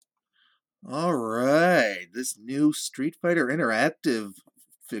All right, this new Street Fighter Interactive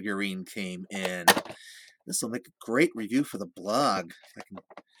figurine came in. This will make a great review for the blog. I can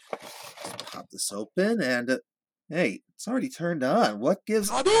pop this open and hey, it's already turned on. What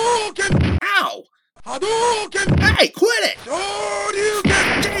gives? Hadouken! Ow! Hadouken! Hey, quit it!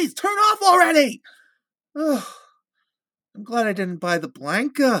 Shoryuken! Jeez, turn off already! Oh, I'm glad I didn't buy the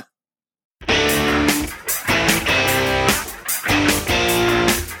Blanca.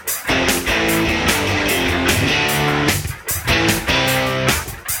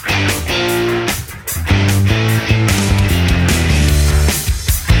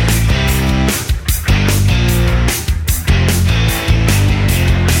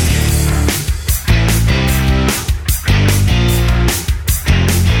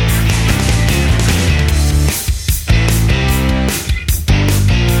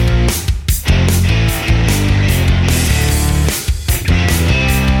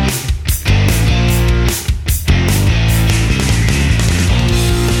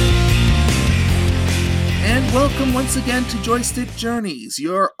 Welcome once again to Joystick Journeys,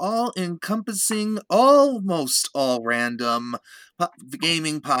 your all-encompassing, almost all-random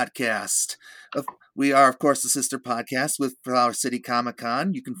gaming podcast. We are, of course, the sister podcast with Flower City Comic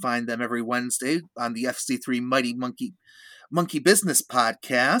Con. You can find them every Wednesday on the FC3 Mighty Monkey Business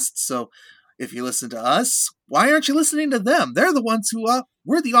podcast. So if you listen to us, why aren't you listening to them? They're the ones who,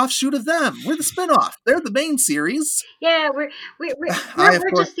 we're the offshoot of them. We're the spinoff. They're the main series. Yeah, we're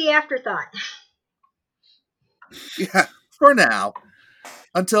just the afterthought. Yeah, for now.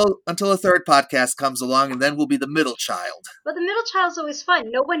 Until a third podcast comes along, and then we'll be the middle child. But the middle child's always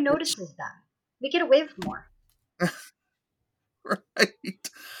fun. No one notices them. We get away with more. Right.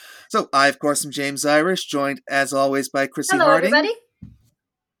 So, I, of course, am James Irish, joined, as always, by Chrissy Hello, Harding. Everybody.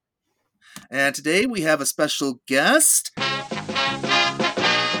 And today we have a special guest.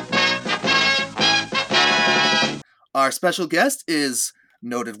 Our special guest is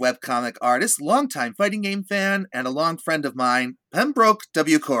noted webcomic artist, longtime fighting game fan, and a long friend of mine, Pembroke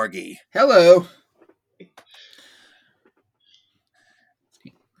W. Corgi. Hello.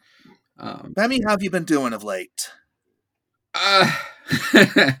 Pemmy, how have you been doing of late? I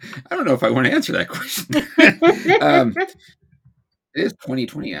don't know if I want to answer that question. It is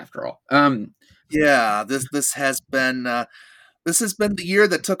 2020 after all. Yeah, this has been the year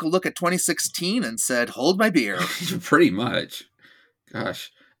that took a look at 2016 and said, "Hold my beer." Pretty much.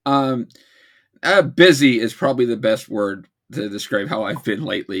 Gosh. Busy is probably the best word to describe how I've been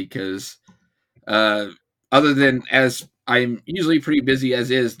lately, because other than as I'm usually pretty busy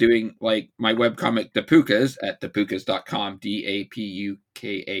as is doing like my webcomic Dapukas at dapukas.com,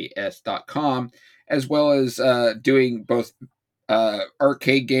 DAPUKAS.com, as well as doing both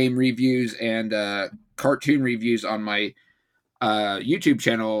arcade game reviews and cartoon reviews on my YouTube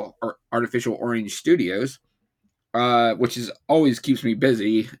channel, Artificial Orange Studios. Which always keeps me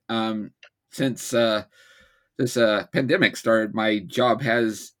busy. Since this pandemic started, my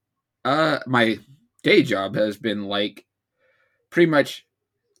day job has been like pretty much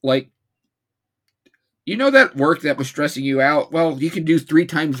like, that work that was stressing you out. Well, you can do 3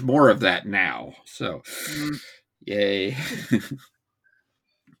 times more of that now. So, yay!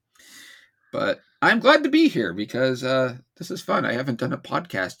 But I'm glad to be here because this is fun. I haven't done a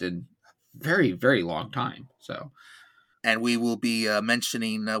podcast in a very, very long time. So. And we will be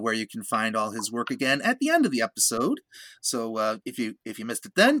mentioning where you can find all his work again at the end of the episode. So if you missed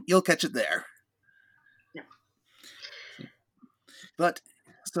it then, you'll catch it there. Yeah. But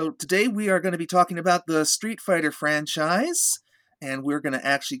so today we are going to be talking about the Street Fighter franchise, and we're going to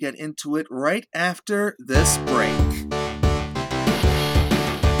actually get into it right after this break.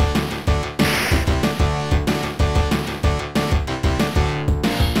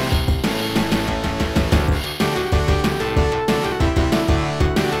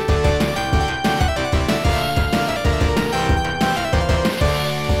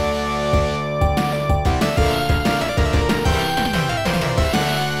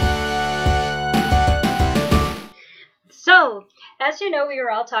 So, as you know, we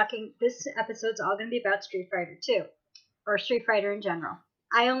were all talking, this episode's all going to be about Street Fighter 2, or Street Fighter in general.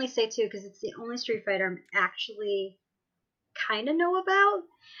 I only say 2 because it's the only Street Fighter I'm actually kind of know about.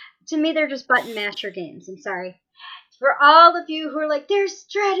 To me, they're just button masher games. I'm sorry. For all of you who are like, there's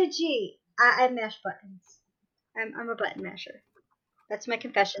strategy, I mash buttons. I'm a button masher. That's my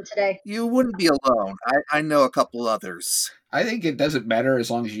confession today. You wouldn't be alone. I know a couple others. I think it doesn't matter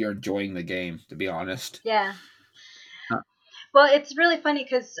as long as you're enjoying the game, to be honest. Yeah. Well, it's really funny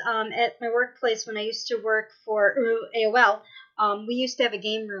because at my workplace, when I used to work for AOL, we used to have a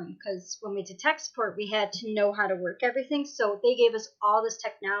game room because when we did tech support, we had to know how to work everything. So they gave us all this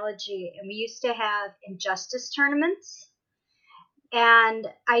technology, and we used to have Injustice tournaments. And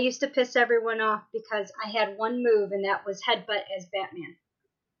I used to piss everyone off because I had one move, and that was headbutt as Batman.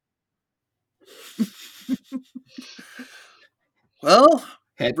 Well,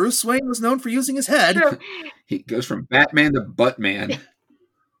 Head. Bruce Wayne was known for using his head. True. He goes from Batman to Buttman.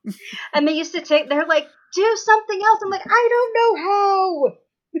 And they used to they're like, do something else. I'm like, I don't know how.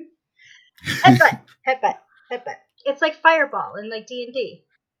 Headbutt. It's like Fireball in like D&D.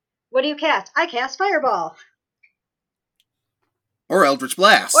 What do you cast? I cast Fireball. Or Eldritch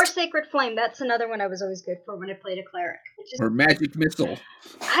Blast. Or Sacred Flame. That's another one I was always good for when I played a cleric. Or Magic Missile.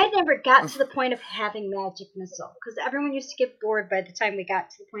 I never got to the point of having Magic Missile because everyone used to get bored by the time we got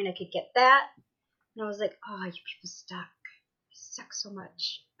to the point I could get that. And I was like, oh, you people suck. You suck so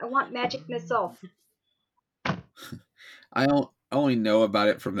much. I want Magic Missile. I only know about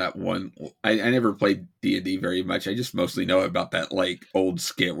it from that one. I never played D&D very much. I just mostly know about that like old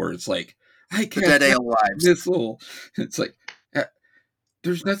skit where it's like, I cast Dead Ale Lives. missile. It's like,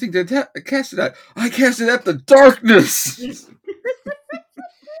 there's nothing to cast it at. I cast it at the darkness.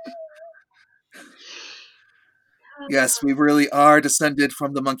 Yes, we really are descended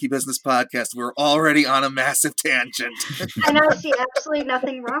from the Monkey Business Podcast. We're already on a massive tangent. And I see absolutely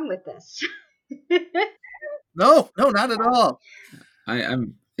nothing wrong with this. No, not at all.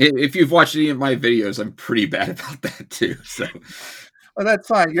 I'm. If you've watched any of my videos, I'm pretty bad about that too. So, Oh, that's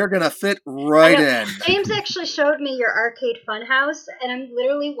fine. You're going to fit right in. James actually showed me your arcade funhouse, and I'm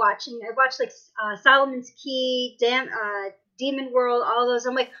literally watching. I watched like Solomon's Key, Demon World, all those.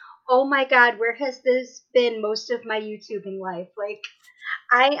 I'm like, oh my god, where has this been most of my YouTubing life? Like,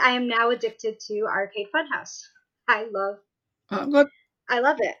 I am now addicted to arcade funhouse. I love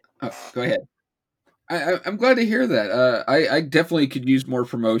it. Oh, go ahead. I'm glad to hear that. I definitely could use more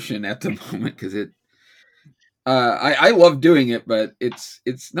promotion at the moment because it. I love doing it, but it's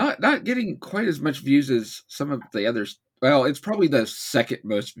not getting quite as much views as some of the others. Well, it's probably the second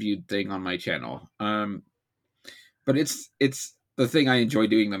most viewed thing on my channel. But it's the thing I enjoy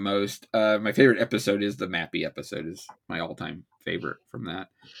doing the most. My favorite episode is the Mappy episode. Is my all-time favorite from that.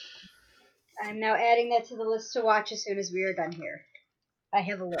 I'm now adding that to the list to watch as soon as we are done here. I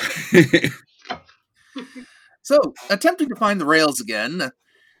have a list. So, attempting to find the rails again,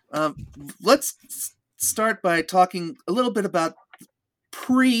 let's start by talking a little bit about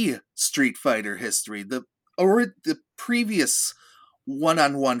pre-Street Fighter history, the previous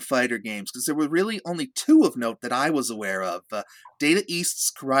one-on-one fighter games, because there were really only two of note that I was aware of. Data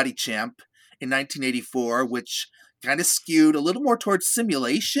East's Karate Champ in 1984, which kind of skewed a little more towards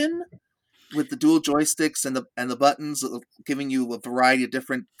simulation, with the dual joysticks and the buttons giving you a variety of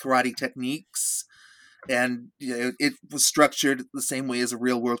different karate techniques, and it was structured the same way as a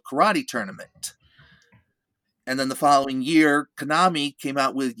real-world karate tournament. And then the following year, Konami came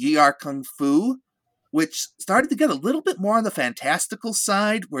out with Yi Kung Fu, which started to get a little bit more on the fantastical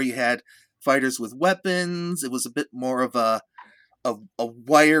side, where you had fighters with weapons. It was a bit more of a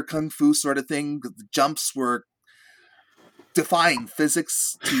wire kung fu sort of thing. The jumps were defying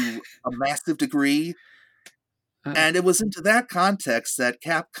physics to a massive degree. And it was into that context that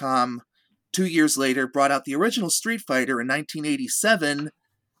Capcom, 2 years later, brought out the original Street Fighter in 1987.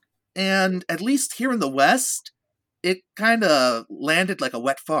 And at least here in the West, it kind of landed like a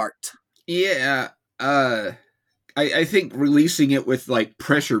wet fart. Yeah, I think releasing it with like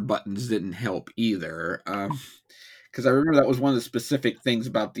pressure buttons didn't help either. Because I remember that was one of the specific things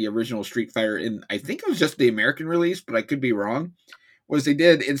about the original Street Fighter. In I think it was just the American release, but I could be wrong. Was they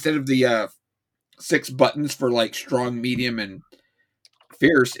did, instead of the 6 buttons for like strong, medium, and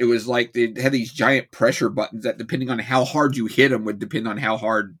fierce, it was like they had these giant pressure buttons that, depending on how hard you hit them, would depend on how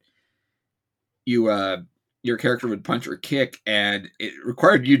hard your character would punch or kick, and it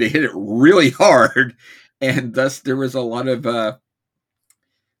required you to hit it really hard, and thus there was a lot of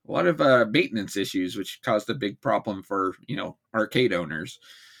maintenance issues, which caused a big problem for arcade owners.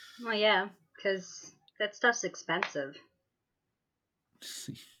 Well, yeah, because that stuff's expensive.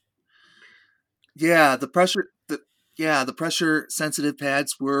 Yeah, the pressure sensitive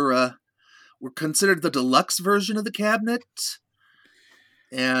pads were considered the deluxe version of the cabinet.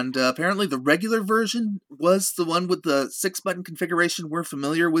 And apparently the regular version was the one with the 6-button configuration we're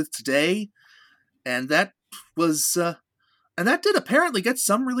familiar with today. And that was, and that did apparently get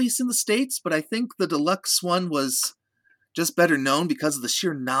some release in the States, but I think the deluxe one was just better known because of the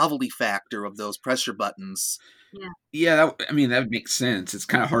sheer novelty factor of those pressure buttons. Yeah, that would make sense. It's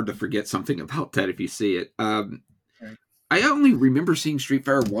kind of hard to forget something about that if you see it. I only remember seeing Street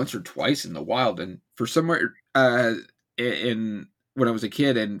Fighter once or twice in the wild, and for somewhere, in when I was a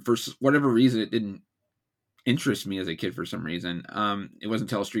kid, and for whatever reason, it didn't interest me as a kid for some reason. It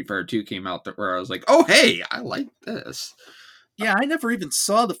wasn't until Street Fighter 2 came out where I was like, oh, hey, I like this. Yeah, I never even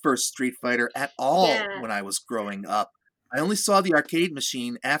saw the first Street Fighter at all Yeah. when I was growing up. I only saw the arcade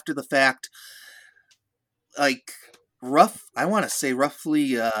machine after the fact, like, I want to say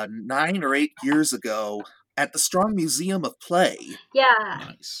roughly 9 or 8 years ago at the Strong Museum of Play, Yeah.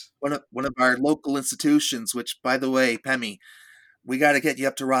 Nice. one of our local institutions, which, by the way, Pemmy, we got to get you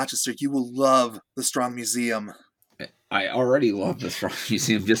up to Rochester. You will love the Strong Museum. I already love the Strong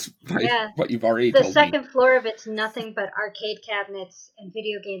Museum just by Yeah. what you've already The told me. second floor of it's nothing but arcade cabinets and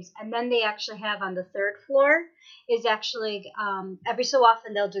video games, and then they actually have on the third floor is actually every so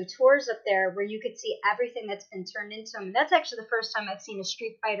often they'll do tours up there where you could see everything that's been turned into them. And that's actually the first time I've seen a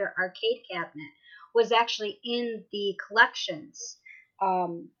Street Fighter arcade cabinet was actually in the collections.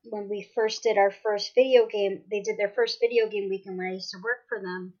 When we first did our first video game, they did their first video game weekend when I used to work for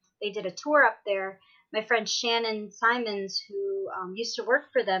them. They did a tour up there. My friend Shannon Simons, who used to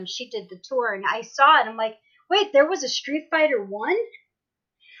work for them, she did the tour, and I saw it. I'm like, wait, there was a Street Fighter 1?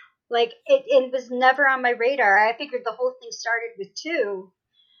 Like, it was never on my radar. I figured the whole thing started with 2.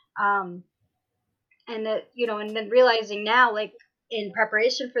 And then realizing now, like, in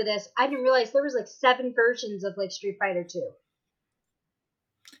preparation for this, I didn't realize there was like 7 versions of like Street Fighter 2.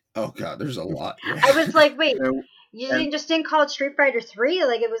 Oh god, there's a lot. Yeah. I was like, wait, There- you and- just didn't call it Street Fighter 3?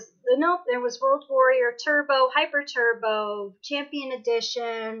 Like, it was, nope, there was World Warrior Turbo, Hyper Turbo, Champion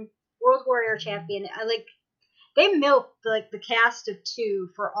Edition, World Warrior Champion. They milked like the cast of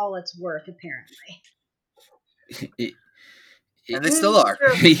 2 for all it's worth, apparently. and they still are.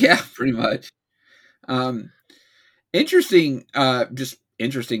 True. Yeah, pretty much. Interesting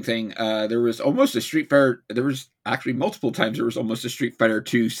thing. There was almost a Street Fighter. There was actually multiple times there was almost a Street Fighter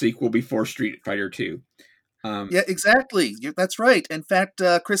 2 sequel before Street Fighter 2. Yeah, exactly. That's right. In fact,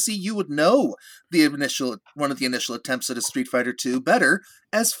 Chrissy, you would know one of the initial attempts at a Street Fighter 2 better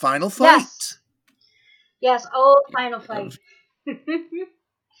as Final Fight. Yes, Final That Fight. was-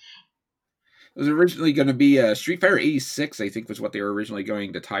 It was originally going to be Street Fighter 86, I think, was what they were originally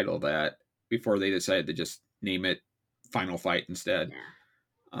going to title that before they decided to just name it Final Fight instead.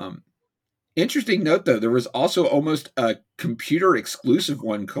 Yeah. Interesting note, though, there was also almost a computer exclusive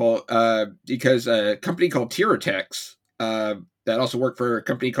one called because a company called Tiratex that also worked for a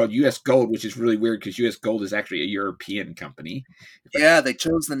company called US Gold, which is really weird because US Gold is actually a European company. Yeah, they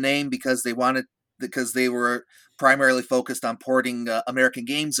chose the name because they were primarily focused on porting American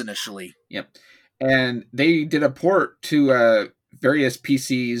games initially. Yep. And they did a port to various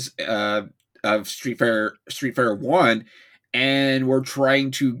PCs of Street Fighter 1, and were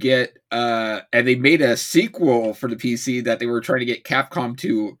trying to get and they made a sequel for the PC that they were trying to get Capcom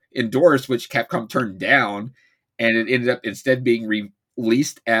to endorse, which Capcom turned down, and it ended up instead being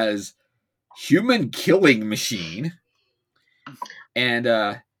released as Human Killing Machine. And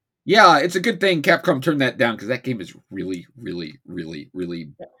yeah, it's a good thing Capcom turned that down because that game is really, really, really,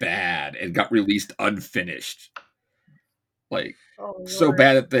 really bad and got released unfinished. Like so Lord.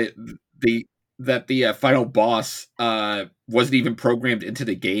 bad that the final boss wasn't even programmed into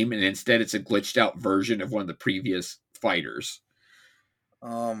the game, and instead it's a glitched out version of one of the previous fighters.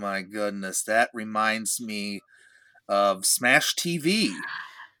 Oh my goodness, that reminds me of Smash TV,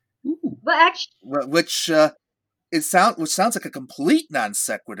 Ooh. But actually, which sounds like a complete non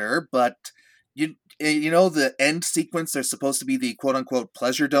sequitur, but you know the end sequence, there's supposed to be the quote unquote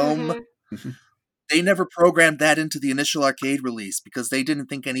pleasure dome. mhm. They never programmed that into the initial arcade release because they didn't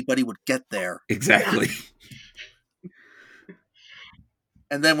think anybody would get there. Exactly.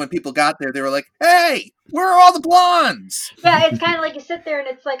 And then when people got there, they were like, "Hey, where are all the blondes?" Yeah, it's kind of like you sit there and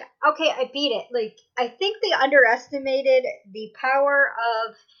it's like, okay, I beat it. Like, I think they underestimated the power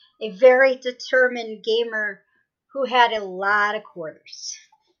of a very determined gamer who had a lot of quarters.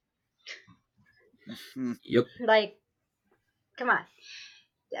 Yep. Like, come on.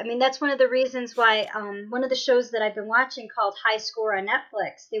 I mean, that's one of the reasons why one of the shows that I've been watching called High Score on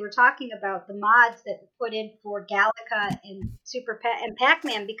Netflix, they were talking about the mods that were put in for Galaga and and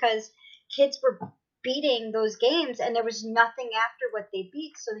Pac-Man because kids were beating those games and there was nothing after what they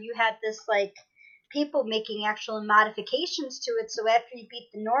beat. So you had this, like, people making actual modifications to it. So after you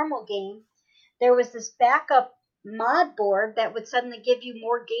beat the normal game, there was this backup mod board that would suddenly give you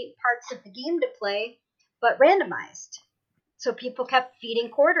more parts of the game to play, but randomized. So people kept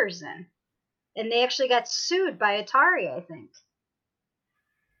feeding quarters in. And they actually got sued by Atari, I think.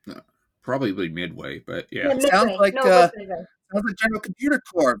 Probably Midway, but yeah. Midway. Sounds like No, it wasn't Midway. Sounds like General Computer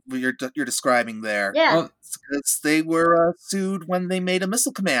Corp you're describing there. Yeah. Well, Because they were sued when they made a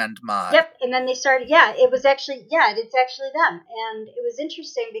Missile Command mod. Yep, and then they started. Yeah, it's actually them, and it was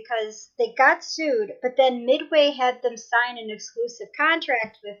interesting because they got sued, but then Midway had them sign an exclusive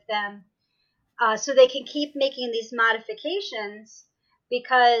contract with them, so they can keep making these modifications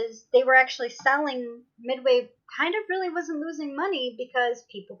because they were actually selling. Midway kind of really wasn't losing money because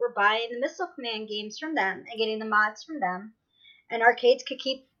people were buying the Missile Command games from them and getting the mods from them, and arcades could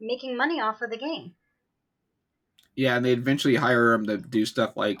keep making money off of the game. yeah, and they eventually hire them to do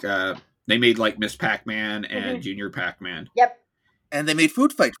stuff like they made like Miss Pac-Man and Mhm. Junior Pac-Man. Yep. And they made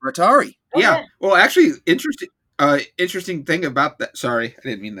Food Fight for Atari. Oh, Yeah. Well, actually, interesting thing about that. Sorry, I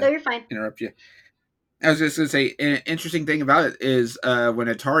didn't mean No, to you're fine. interrupt you. I was just going to say, an interesting thing about it is when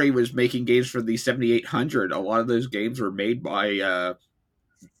Atari was making games for the 7800, a lot of those games were made by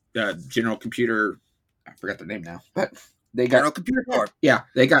General Computer. I forgot the name now, but they got General Computer Corp. yeah,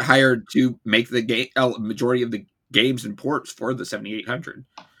 they got hired to make the game majority of the games and ports for the 7800.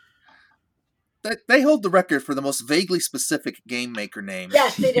 They hold the record for the most vaguely specific game maker name.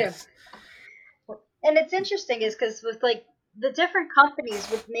 Yes, they do. And it's interesting is because with like the different companies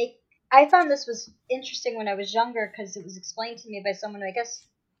would make. I found this was interesting when I was younger because it was explained to me by someone who I guess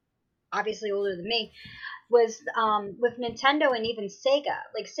obviously older than me. Was with Nintendo and even Sega.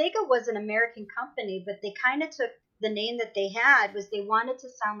 Like Sega was an American company, but they kind of took the name that they had was they wanted to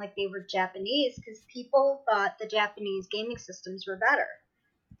sound like they were Japanese because people thought the Japanese gaming systems were better.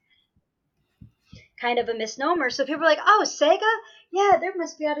 Kind of a misnomer. So people were like, "Oh, Sega? Yeah, they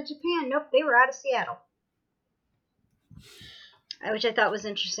must be out of Japan." Nope, they were out of Seattle. Which I thought was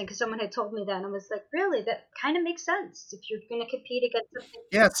interesting because someone had told me that, and I was like, "Really? That kind of makes sense if you're going to compete against something."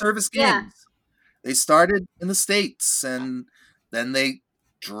 Yeah, service games. Yeah. They started in the States, and then they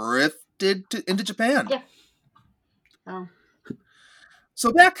drifted into Japan. Yeah. Oh.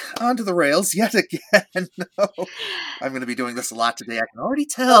 So back onto the rails yet again. No, I'm going to be doing this a lot today. I can already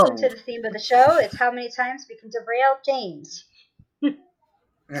tell. Welcome to the theme of the show. It's how many times we can derail James.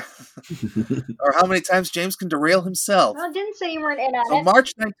 Or how many times James can derail himself. Well, I didn't say you weren't in on So it.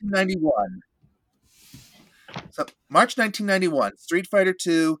 March 1991. March 1991, Street Fighter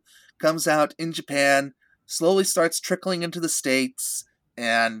II comes out in Japan, slowly starts trickling into the States,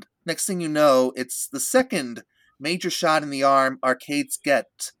 and next thing you know, it's the second major shot in the arm arcades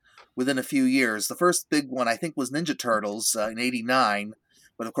get within a few years. The first big one, I think, was Ninja Turtles in '89,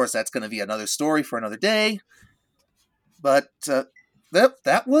 but of course that's going to be another story for another day. But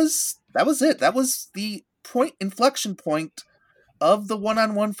that was it. That was the inflection point of the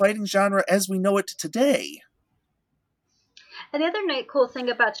one-on-one fighting genre as we know it today. And the other cool thing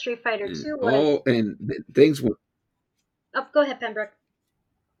about Street Fighter 2 was... things were... Oh, go ahead, Pembroke.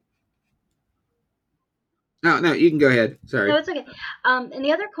 No, you can go ahead. Sorry. No, it's okay. And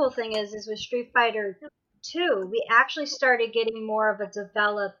the other cool thing is with Street Fighter 2, we actually started getting more of a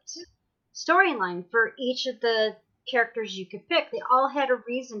developed storyline for each of the characters you could pick. They all had a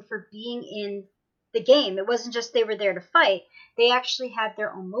reason for being in the game. It wasn't just they were there to fight. They actually had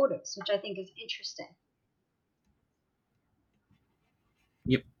their own motives, which I think is interesting.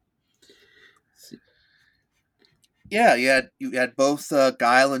 Yep. Yeah, you had both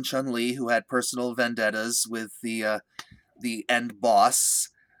Guile and Chun-Li who had personal vendettas with the end boss,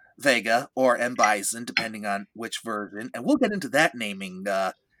 Vega, or M. Bison, depending on which version. And we'll get into that naming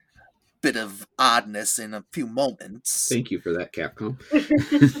bit of oddness in a few moments. Thank you for that, Capcom.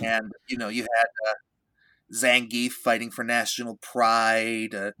 And, you had Zangief fighting for national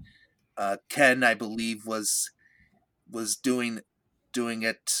pride. Ken, I believe, was doing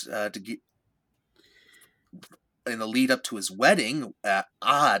it to get in the lead up to his wedding.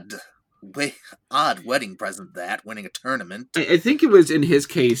 Odd wedding present, that winning a tournament. I think it was in his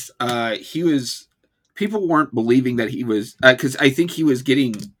case. People weren't believing that he was, because I think he was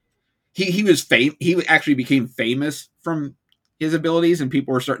getting, he was he actually became famous from his abilities, and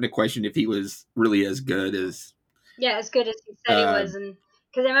people were starting to question if he was really as good as he said he was. And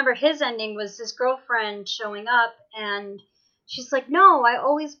because I remember his ending was his girlfriend showing up, and she's like, "No, I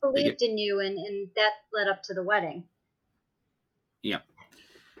always believed in you," and that led up to the wedding. Yeah.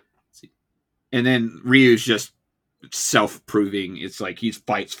 And then Ryu's just self-proving. It's like he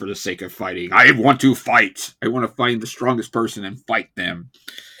fights for the sake of fighting. I want to fight. I want to find the strongest person and fight them.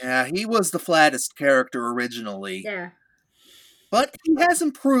 Yeah, he was the flattest character originally. Yeah. But he has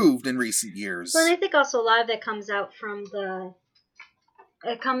improved in recent years. Well, and I think also a lot of that comes out from the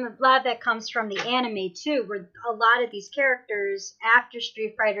anime too, where a lot of these characters after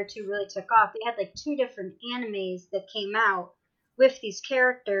Street Fighter 2 really took off, they had like 2 different animes that came out with these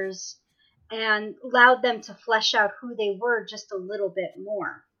characters, and allowed them to flesh out who they were just a little bit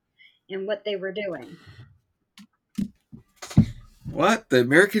more and what they were doing. What? The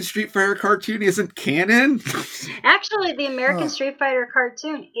American Street Fighter cartoon isn't canon? Actually, the American Huh. Street Fighter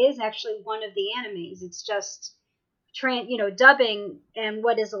cartoon is actually one of the animes. It's just dubbing and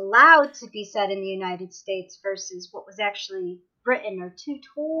what is allowed to be said in the United States versus what was actually written are two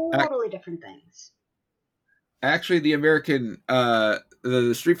totally different things. Actually, the American,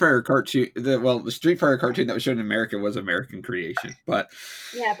 the Street Fighter cartoon, the Street Fighter cartoon that was shown in America was American creation, but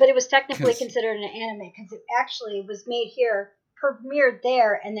Yeah, but it was technically 'Cause- considered an anime because it actually was made here, premiered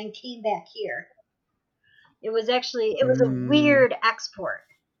there, and then came back here. It was a weird export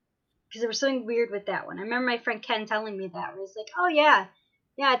because there was something weird with that one. I remember my friend Ken telling me that. Where he's like, "Oh yeah,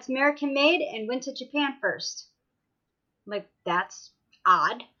 it's American made and went to Japan first." I'm like, that's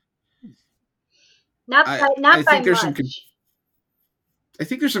odd. Not I by think there's much. some I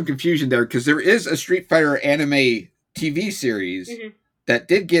think there's some confusion there because there is a Street Fighter anime TV series Mhm. that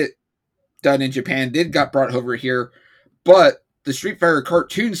did get done in Japan, got brought over here, but the Street Fighter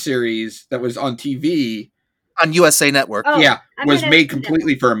cartoon series that was on TV On USA Network. Oh, yeah, I was might have made seen that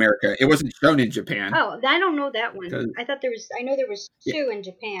completely for America. It wasn't shown in Japan. Oh, I don't know that one. 'Cause- I thought I know there was two in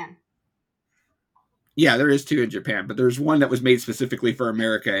Japan. Yeah, there is two in Japan, but there's one that was made specifically for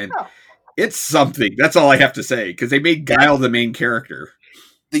America, and Oh. it's something. That's all I have to say, because they made Guile the main character.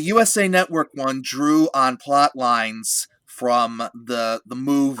 The USA Network one drew on plot lines from the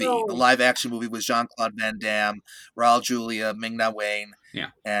movie, Oh. the live action movie with Jean-Claude Van Damme, Raul Julia, Ming-Na Wen,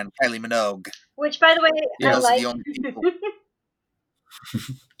 Yeah. and Kylie Minogue. Which, by the way, Yeah, I those are like. the only people.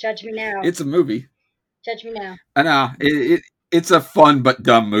 Judge me now. It's a movie. Judge me now. I know it's a fun but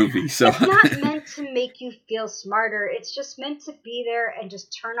dumb movie. So It's not meant to make you feel smarter. It's just meant to be there and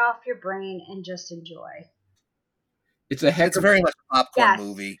just turn off your brain and just enjoy. it's a heck It's a of very much a popcorn Yes.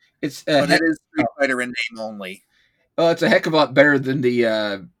 movie, it's a but heck, it is Street Fighter in name only. it's a heck of a lot better than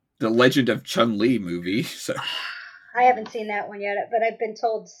the Legend of Chun-Li movie. So I haven't seen that one yet, but I've been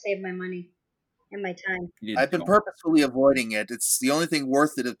told to save my money and my time. you I've been don't. purposefully avoiding it. It's the only thing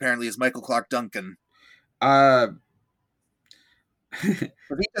worth it, apparently, is Michael Clark Duncan. Uh,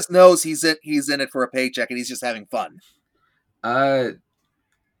 But he just knows he's in it for a paycheck and he's just having fun.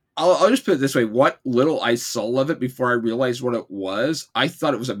 I'll just put it this way: what little I saw of it before I realized what it was, I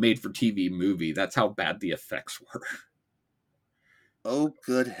thought it was a made-for-TV movie. That's how bad the effects were. Oh,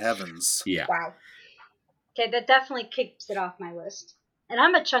 good heavens. Yeah. Wow. Okay, that definitely keeps it off my list. And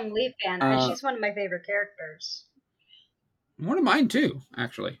I'm a Chun-Li fan. And she's one of my favorite characters. One of mine too,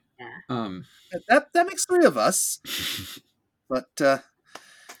 actually. Yeah. That makes three of us. But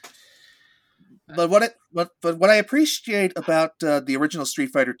what I appreciate about the original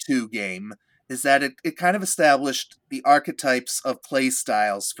Street Fighter II game is that it kind of established the archetypes of play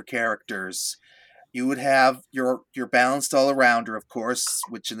styles for characters. You would have your balanced all-arounder, of course,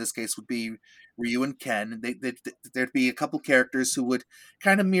 which in this case would be Ryu and Ken. There'd be a couple characters who would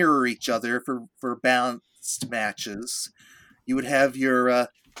kind of mirror each other for balanced matches. You would have your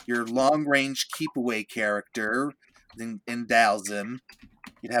long-range keep-away character in Dalsim.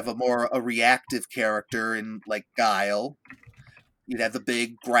 You'd have a reactive character in like Guile. You'd have the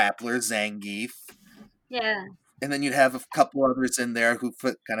big grappler Zangief. Yeah. And then you'd have a couple others in there who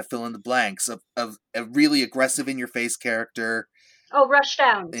kind of fill in the blanks of a really aggressive in-your-face character Oh,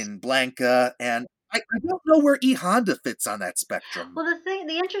 Rushdown. in Blanca. And I don't know where E Honda fits on that spectrum. Well,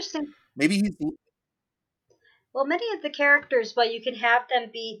 the interesting. Maybe he's... Well, many of the characters, while you can have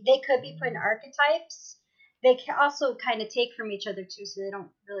them they could be put in archetypes. They can also kind of take from each other too, so they don't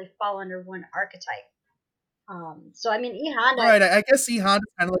really fall under one archetype. So I mean, E Honda. Right, I guess E Honda's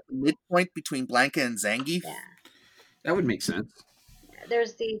kind of like the midpoint between Blanca and Zangief. Yeah. That would make sense.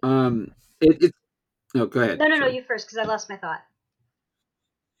 There's the. No, go ahead. No, Sorry. you first, because I lost my thought.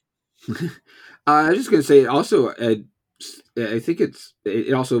 I was just going to say also, I think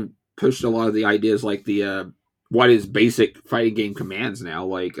it also pushed a lot of the ideas like the what is basic fighting game commands now,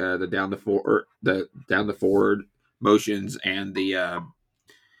 like the down the forward motions and the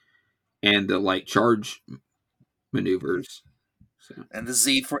like charge maneuvers. So And the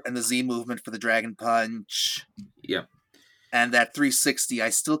Z movement for the Dragon Punch. yep. And that 360 I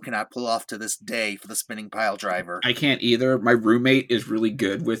still cannot pull off to this day for the spinning pile driver. I can't either. My roommate is really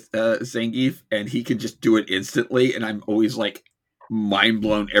good with Zangief, and he can just do it instantly, and I'm always like mind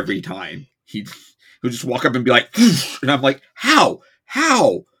blown every time. He'll just walk up and be like, and I'm like, how?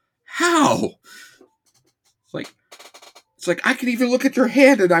 It's like I can even look at your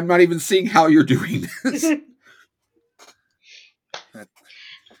hand, and I'm not even seeing how you're doing this.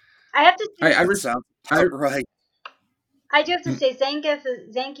 I have to say, That sounds about right. I do have to say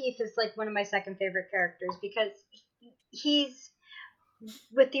Zangief is like one of my second favorite characters because he's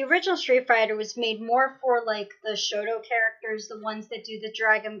with the original Street Fighter was made more for like the Shoto characters, the ones that do the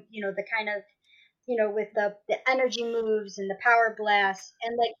dragon, the kind of with the energy moves and the power blast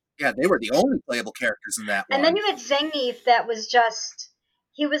and like. Yeah, they were the only playable characters in that And one. then you had Zangief that was just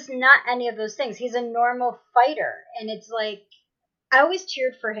he was not any of those things. He's a normal fighter, and it's like I always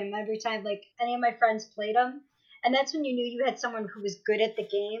cheered for him every time like any of my friends played him, and that's when you knew you had someone who was good at the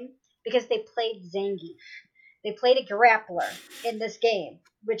game because they played Zangief. They played a grappler in this game,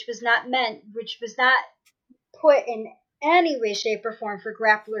 which was not put in any way, shape, or form for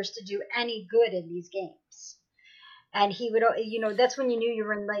grapplers to do any good in these games. And he would, that's when you knew you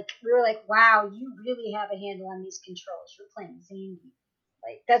were in like, we were like, wow, you really have a handle on these controls. You're playing Zangief.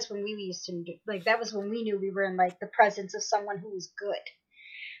 Like, that's when we used to do, like, that was when we knew we were in like the presence of someone who was good.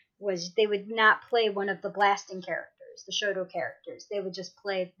 Was they would not play one of the blasting characters, the Shoto characters. They would just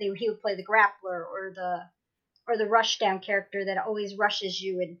play, he would play the grappler or the rush down character that always rushes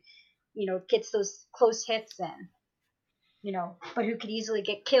you and, gets those close hits in, but who could easily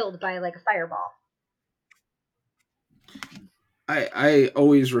get killed by like a fireball. I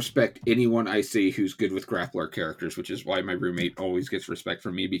always respect anyone I see who's good with grappler characters, which is why my roommate always gets respect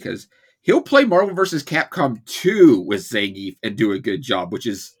from me because he'll play Marvel vs. Capcom 2 with Zangief and do a good job, which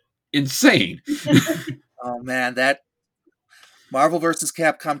is insane. Oh man, that Marvel vs.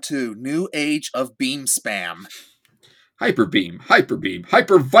 Capcom 2, New Age of Beam Spam. Hyper Beam, Hyper Beam,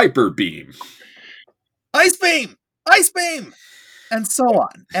 Hyper Viper Beam. Ice Beam! Ice Beam! And so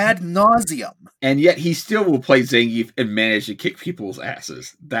on, ad nauseum. And yet he still will play Zangief and manage to kick people's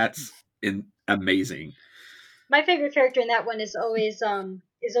asses. That's amazing. My favorite character in that one is always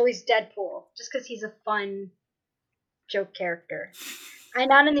Deadpool, just because he's a fun joke character.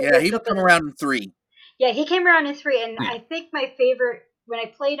 He would come around in 3. Yeah, he came around in 3, and I think my favorite when I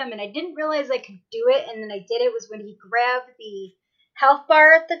played him, and I didn't realize I could do it, and then I did it, was when he grabbed the health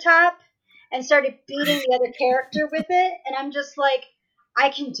bar at the top and started beating the other character with it, and I'm just like, I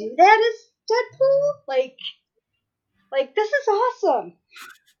can do that as Deadpool? Like this is awesome.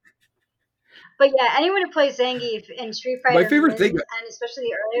 But yeah, anyone who plays Zangief in Street Fighter, my favorite thing, and especially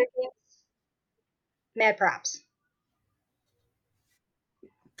the earlier games, mad props.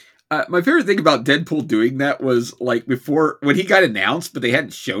 My favorite thing about Deadpool doing that was like before when he got announced, but they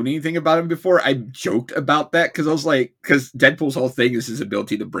hadn't shown anything about him before. I joked about that because I was like, because Deadpool's whole thing is his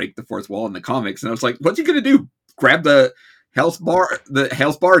ability to break the fourth wall in the comics, and I was like, what's he gonna do? Grab the health bar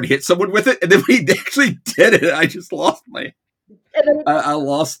and hit someone with it? And then when he actually did it, I just lost I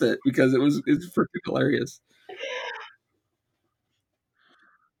lost it because it's freaking hilarious.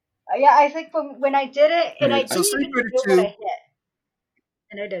 Yeah, I think when I did it, and I didn't even know what I hit.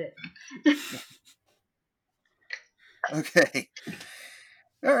 And I did it. Okay.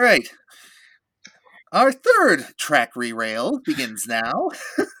 All right. Our third track rerail begins now.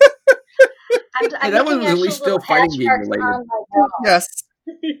 That one was at least still fighting game related. Yes.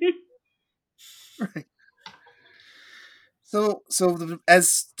 Right. So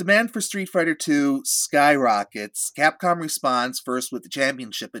as demand for Street Fighter II skyrockets, Capcom responds first with the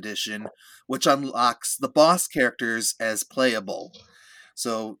Championship Edition, which unlocks the boss characters as playable.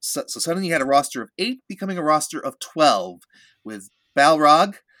 So suddenly you had a roster of 8 becoming a roster of 12, with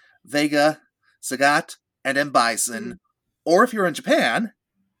Balrog, Vega, Sagat, and M. Bison. Mm-hmm. Or if you're in Japan,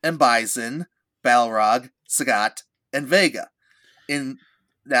 M. Bison, Balrog, Sagat, and Vega.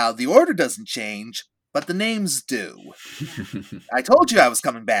 Now, the order doesn't change, but the names do. I told you I was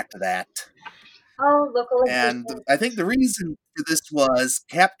coming back to that. Oh, local. And I think the reason for this was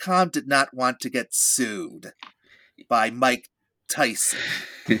Capcom did not want to get sued by Mike Tyson.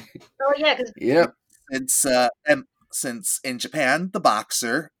 Oh yeah, because yep. Since in Japan the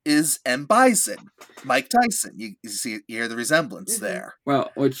boxer is M. Bison, Mike Tyson. You hear the resemblance there.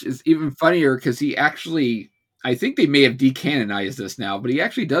 Well, which is even funnier because he actually, I think they may have decanonized this now, but he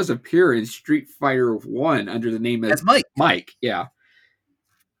actually does appear in Street Fighter 1 under the name as Mike. Mike, yeah.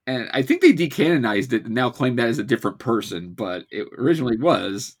 And I think they decanonized it and now claim that as a different person, but it originally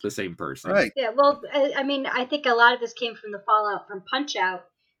was the same person. Right. Yeah, well, I mean, I think a lot of this came from the fallout from Punch-Out,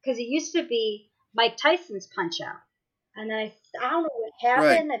 because it used to be Mike Tyson's Punch-Out. And then I don't know what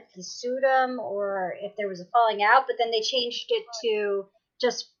happened, if he sued him or if there was a falling out, but then they changed it to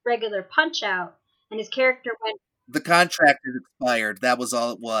just regular Punch-Out, and his character went... The contract had expired. That was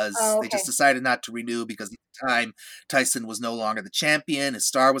all it was. Oh, okay. They just decided not to renew because at the time Tyson was no longer the champion. His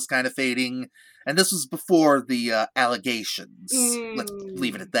star was kind of fading. And this was before the allegations. Let's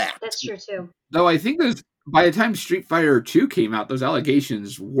leave it at that. That's true, too. Though I think by the time Street Fighter 2 came out, those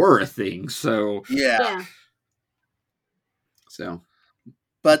allegations were a thing. So Yeah. So,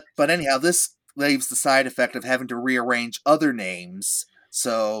 But anyhow, this leaves the side effect of having to rearrange other names.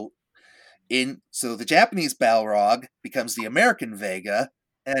 So the Japanese Balrog becomes the American Vega,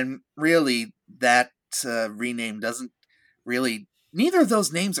 and really that rename doesn't really. Neither of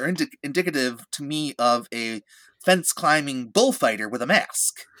those names are indicative to me of a fence climbing bullfighter with a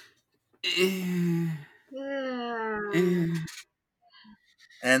mask.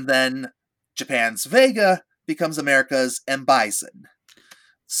 And then Japan's Vega becomes America's M. Bison.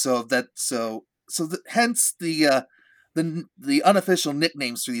 Hence the unofficial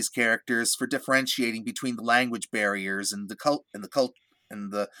nicknames for these characters for differentiating between the language barriers and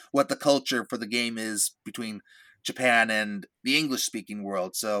what the culture for the game is between Japan and the English speaking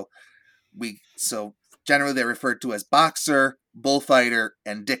world. So generally they're referred to as boxer, bullfighter,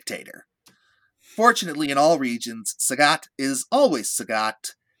 and dictator. Fortunately, in all regions, Sagat is always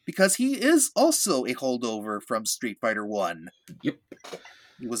Sagat because he is also a holdover from Street Fighter 1. Yep.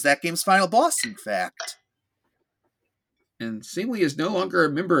 He was that game's final boss, in fact. And seemingly is no longer a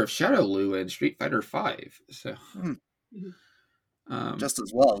member of Shadow Lu in Street Fighter V. So, just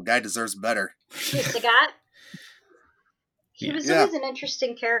as well. The guy deserves better. Sagat? He was always an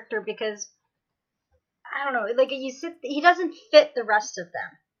interesting character because, I don't know, like he doesn't fit the rest of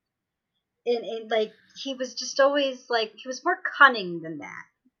them. And like he was just always like he was more cunning than that.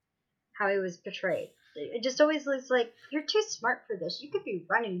 How he was portrayed, it just always was like you're too smart for this. You could be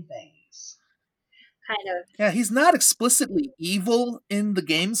running things, kind of. Yeah, he's not explicitly evil in the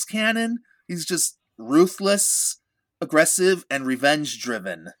game's canon. He's just ruthless, aggressive, and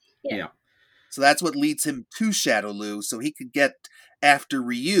revenge-driven. Yeah. So that's what leads him to Shadow Lu, so he could get after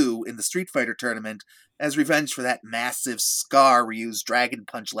Ryu in the Street Fighter tournament as revenge for that massive scar Ryu's Dragon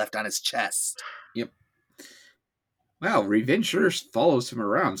Punch left on his chest. Yep. Wow, revenge sure follows him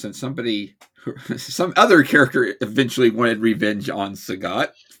around since some other character eventually wanted revenge on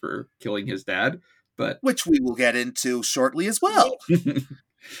Sagat for killing his dad, but which we will get into shortly as well.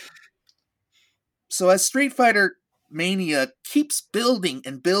 So as Street Fighter Mania keeps building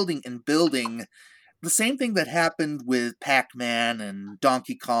and building and building, the same thing that happened with Pac-Man and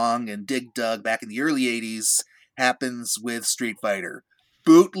Donkey Kong and Dig Dug back in the early 80s happens with Street Fighter.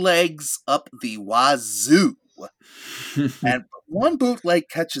 Bootlegs up the wazoo. And one bootleg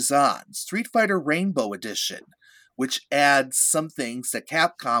catches on, Street Fighter Rainbow Edition, which adds some things that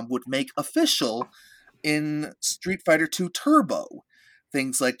Capcom would make official in Street Fighter II Turbo.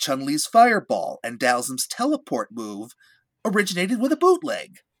 Things like Chun-Li's Fireball and Dhalsim's teleport move originated with a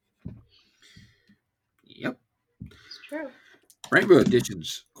bootleg. Yep. It's true. Rainbow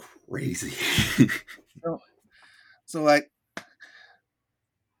Edition's crazy.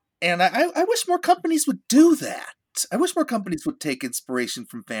 I wish more companies would do that. I wish more companies would take inspiration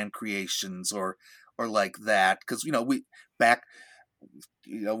from fan creations or like that, because we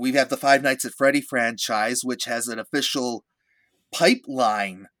have the Five Nights at Freddy franchise, which has an official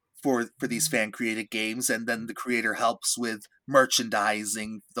pipeline for these fan created games, and then the creator helps with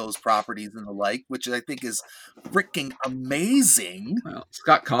merchandising those properties and the like, which I think is freaking amazing. Well,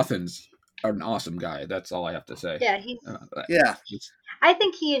 Scott Cawthon's an awesome guy. That's all I have to say. Yeah, I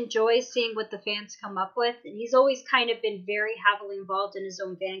think he enjoys seeing what the fans come up with, and he's always kind of been very heavily involved in his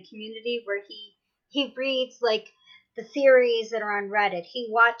own fan community, where he reads like the theories that are on Reddit. He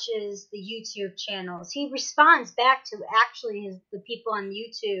watches the YouTube channels. He responds back to the people on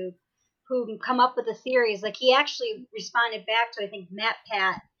YouTube who come up with the theories. Like he actually responded back to, I think,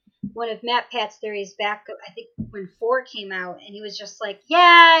 one of Matt Pat's theories back, I think, when 4 came out, and he was just like,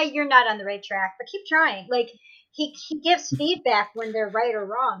 yeah, you're not on the right track, but keep trying. Like, he gives feedback when they're right or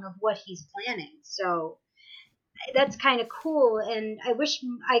wrong of what he's planning. So that's kind of cool, and I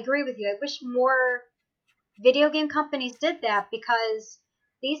agree with you. I wish more video game companies did that, because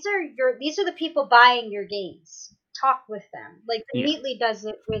these are the people buying your games. Talk with them. Like, Neatly does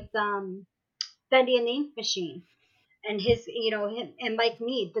it with Bendy and the Ink Machine. And him and Mike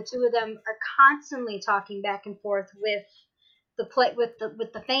Mead, the two of them are constantly talking back and forth with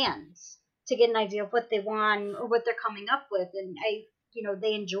the fans to get an idea of what they want or what they're coming up with, and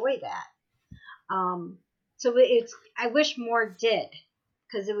they enjoy that. So I wish more did,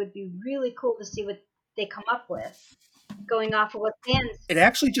 because it would be really cool to see what they come up with, going off of what fans. It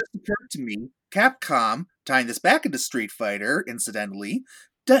actually just occurred to me, Capcom, tying this back into Street Fighter, incidentally,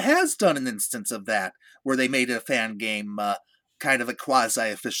 has done an instance of that, where they made a fan game kind of a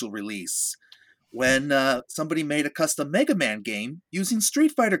quasi-official release. When somebody made a custom Mega Man game using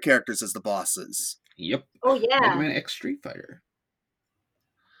Street Fighter characters as the bosses. Yep. Oh, yeah. Mega Man X Street Fighter.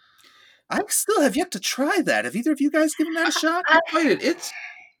 I still have yet to try that. Have either of you guys given that a shot? I played it.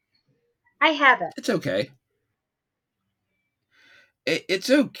 I haven't. It's okay. It's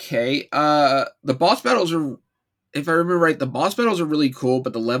okay. The boss battles are, if I remember right, the boss battles are really cool,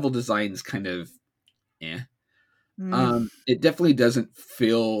 but the level design is kind of, eh. It definitely doesn't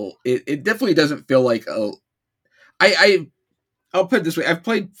feel. It definitely doesn't feel like a. I'll put it this way: I've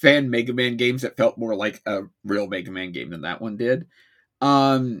played fan Mega Man games that felt more like a real Mega Man game than that one did.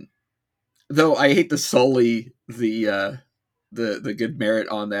 Though I hate to sully the good merit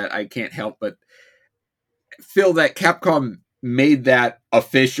on that, I can't help but feel that Capcom made that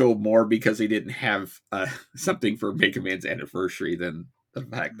official more because they didn't have something for Mega Man's anniversary than the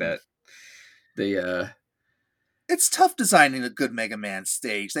fact that they It's tough designing a good Mega Man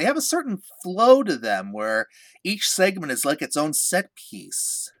stage. They have a certain flow to them where each segment is like its own set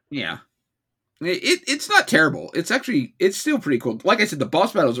piece. yeah. It's not terrible. It's still pretty cool. Like I said, the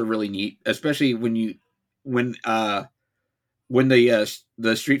boss battles are really neat, especially when the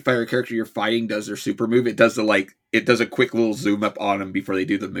Street Fighter character you're fighting does their super move. It does a quick little zoom up on them before they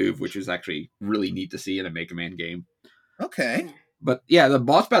do the move, which is actually really neat to see in a Mega Man game. Okay. But yeah, the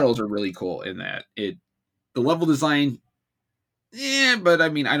boss battles are really cool in that. The level design, but I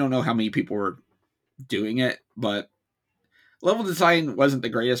mean, I don't know how many people were doing it, but level design wasn't the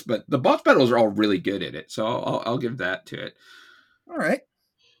greatest, but the boss battles are all really good in it, so I'll give that to it. All right.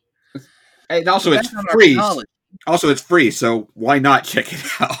 And also, it's free. Also, it's free, so why not check it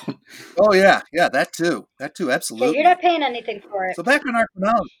out? Oh yeah, that too, absolutely. Okay, you're not paying anything for it. So back on our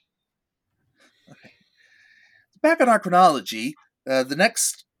chronology. Okay. Back on our chronology, the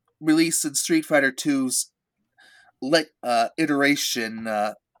next release in Street Fighter II's iteration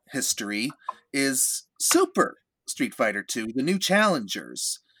history is Super Street Fighter II: The New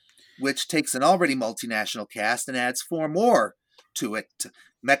Challengers, which takes an already multinational cast and adds 4 more to it.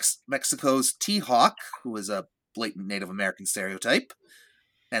 Mexico's T-Hawk, who is a blatant Native American stereotype,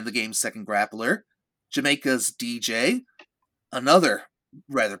 and the game's second grappler. Jamaica's DJ, another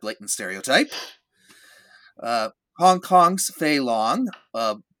rather blatant stereotype. Hong Kong's Fei Long,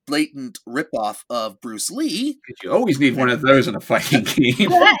 a blatant ripoff of Bruce Lee. You always need one of those in a fighting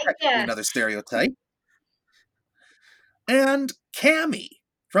game. Yeah. Another stereotype. And Cammy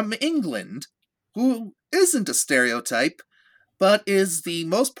from England, who isn't a stereotype, but is the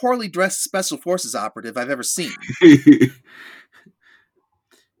most poorly dressed Special Forces operative I've ever seen.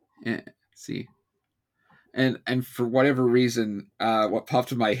 Yeah, see. And for whatever reason, what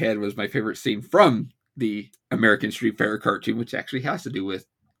popped in my head was my favorite scene from the American Street Fighter cartoon, which actually has to do with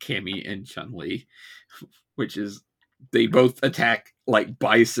Cammy and Chun-Li, which is they both attack like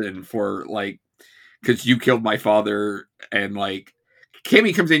Bison for like, because you killed my father, and like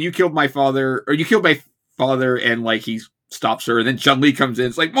Cammy comes in, you killed my father, or you killed my father, and like he stops her, and then Chun-Li comes in,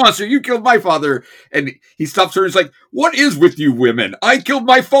 it's like, monster, you killed my father, and he stops her, and it's like, what is with you women? I killed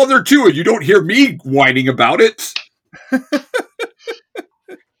my father too, and you don't hear me whining about it.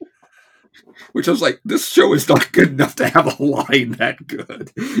 Which I was like, this show is not good enough to have a line that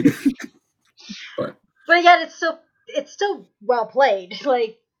good. But yet it's still well played.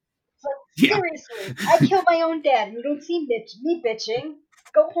 Like Yeah. seriously, I killed my own dad, and you don't see me bitching.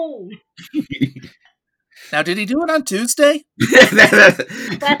 Go home. Now, did he do it on Tuesday? That's a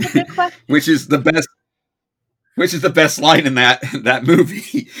good question. Which is the best line in that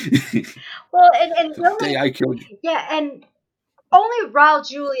movie. Well, and really, I killed you. Yeah, and only Raul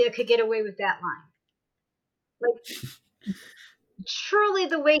Julia could get away with that line. Like, truly,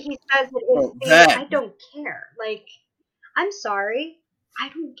 the way he says it is, I don't care. Like, I'm sorry, I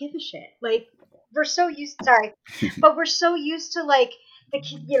don't give a shit. Like, we're so used to like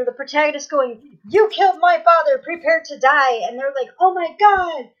the protagonist going, "You killed my father, prepare to die," and they're like, "Oh my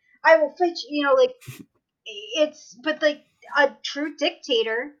god, I will fight you." Like but like a true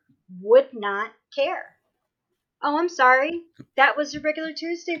dictator would not care. Oh, I'm sorry, that was a regular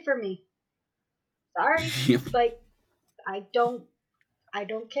Tuesday for me. Sorry, like I don't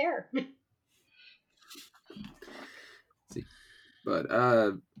care. But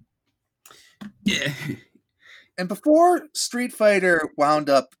yeah. And before Street Fighter wound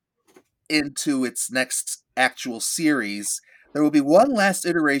up into its next actual series, there will be one last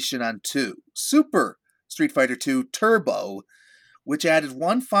iteration on 2, Super Street Fighter II Turbo, which added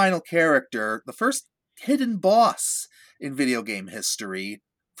one final character, the first hidden boss in video game history,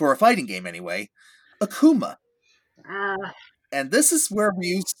 for a fighting game anyway, Akuma. And this is where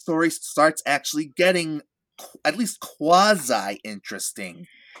Ryu's story starts actually getting at least quasi-interesting.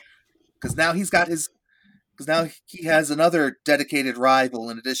 Because now he has another dedicated rival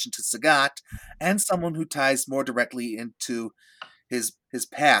in addition to Sagat, and someone who ties more directly into his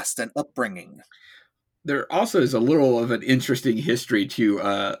past and upbringing. There also is a little of an interesting history to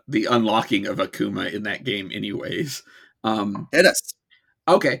the unlocking of Akuma in that game anyways. Hit us.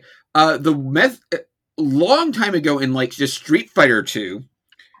 Okay. Long time ago in like just Street Fighter 2,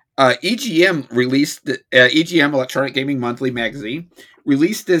 EGM released EGM Electronic Gaming Monthly magazine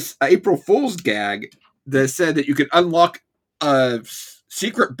released this April Fool's gag that said that you could unlock a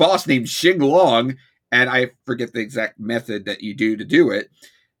secret boss named Xing Long, and I forget the exact method that you do it,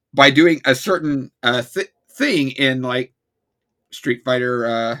 by doing a certain thing in like Street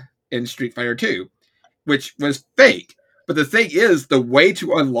Fighter 2, which was fake. But the thing is, the way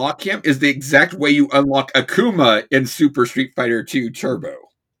to unlock him is the exact way you unlock Akuma in Super Street Fighter 2 Turbo.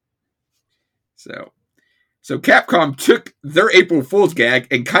 So Capcom took their April Fool's gag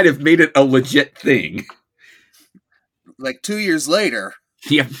and kind of made it a legit thing. Like 2 years later.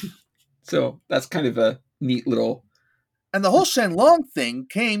 Yeah. So that's kind of a neat little... And the whole Shenlong thing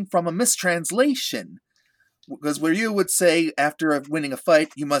came from a mistranslation. Because where you would say, after winning a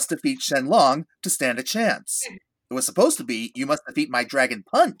fight, you must defeat Shenlong to stand a chance. It was supposed to be, you must defeat my Dragon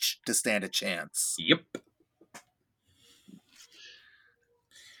Punch to stand a chance. Yep.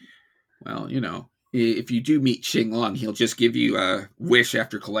 Well, you know, if you do meet Xing Long, he'll just give you a wish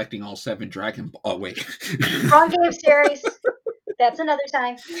after collecting all 7 Dragon... Oh, wait. Wrong game series. That's another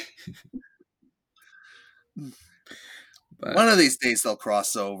time. But... One of these days they'll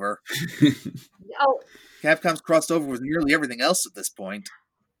cross over. Oh. Capcom's crossed over with nearly everything else at this point.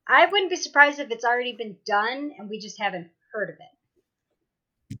 I wouldn't be surprised if it's already been done and we just haven't heard of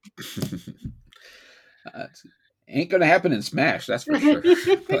it. Ain't gonna happen in Smash, that's for sure.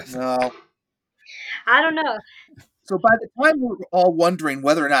 No. I don't know. So by the time we're all wondering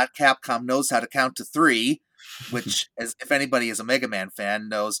whether or not Capcom knows how to count to 3, which, as if anybody is a Mega Man fan,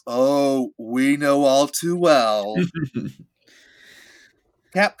 knows, oh, we know all too well.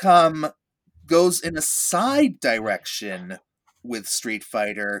 Capcom goes in a side direction with Street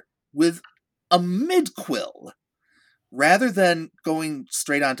Fighter with a midquill. Rather than going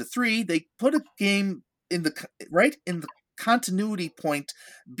straight on to 3, they put a game in the continuity point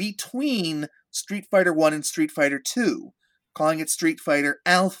between Street Fighter 1 and Street Fighter 2, calling it Street Fighter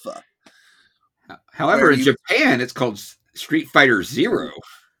Alpha. However, in Japan, it's called Street Fighter Zero.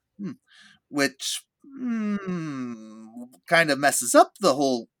 Which kind of messes up the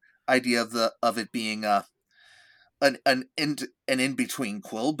whole idea of it being an in-between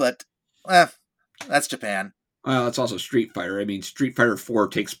quill, but that's Japan. Well, it's also Street Fighter. I mean, Street Fighter 4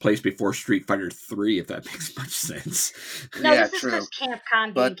 takes place before Street Fighter 3, if that makes much sense. No, yeah, this true. is just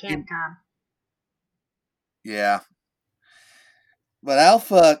Capcom being Capcom. Yeah. But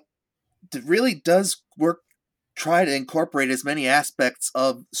Alpha really does try to incorporate as many aspects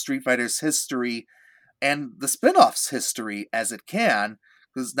of Street Fighter's history and the spin-off's history as it can,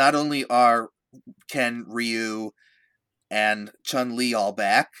 because not only are Ken, Ryu, and Chun-Li all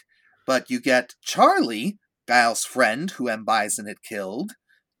back, but you get Charlie, Guile's friend, who M. Bison had killed,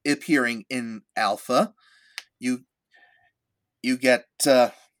 appearing in Alpha. You get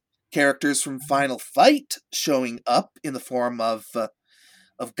characters from Final Fight showing up in the form of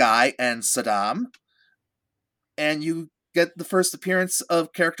Guy and Saddam. And you get the first appearance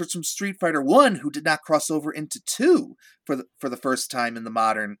of characters from Street Fighter 1 who did not cross over into 2 for the first time in the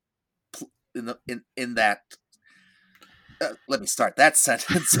modern in that. Let me start that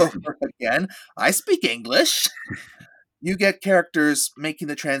sentence over again. I speak English. You get characters making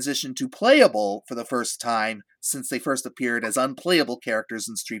the transition to playable for the first time since they first appeared as unplayable characters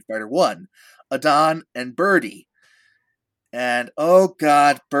in Street Fighter 1. Adon and Birdie. And, oh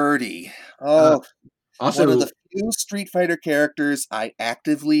god, Birdie. Oh, also, one of the few Street Fighter characters I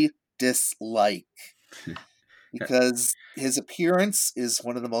actively dislike. Because his appearance is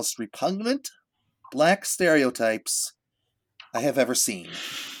one of the most repugnant black stereotypes I have ever seen.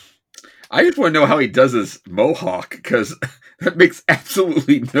 I just want to know how he does his mohawk, because that makes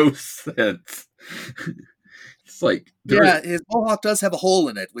absolutely no sense. It's like... Yeah, his mohawk does have a hole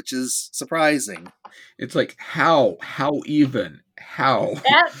in it, which is surprising. It's like, how? How even? How?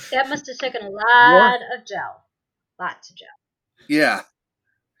 That must have taken a lot of gel. Lots of gel. Yeah.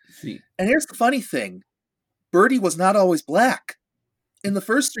 See. And here's the funny thing. Birdie was not always black. In the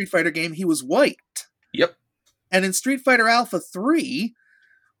first Street Fighter game, he was white. Yep. And in Street Fighter Alpha 3,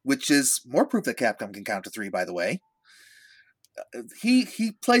 which is more proof that Capcom can count to 3, by the way, he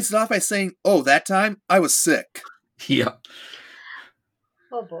plays it off by saying, oh, that time, I was sick. Yep.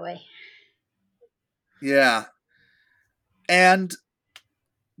 Oh, boy. Yeah.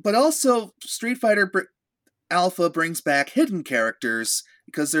 But also, Street Fighter Alpha brings back hidden characters,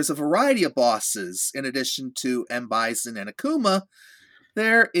 because there's a variety of bosses. In addition to M. Bison and Akuma,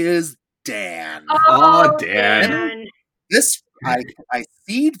 there is Dan. Oh, Dan. This I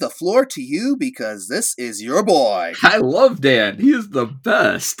cede the floor to you because this is your boy. I love Dan. He is the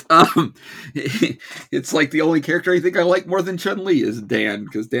best. It's like the only character I think I like more than Chun-Li is Dan,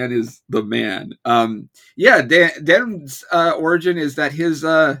 because Dan is the man. Yeah, Dan's origin is that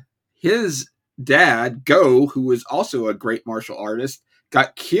his dad, Go, who was also a great martial artist,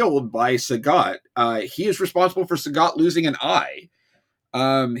 got killed by Sagat. He is responsible for Sagat losing an eye.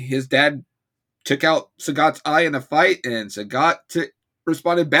 His dad took out Sagat's eye in a fight, and Sagat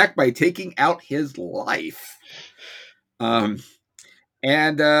responded back by taking out his life. Dan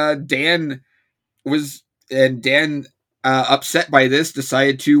upset by this,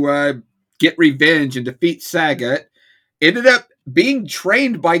 decided to get revenge and defeat Sagat. Ended up being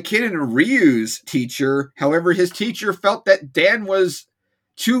trained by Ken and Ryu's teacher. However, his teacher felt that Dan was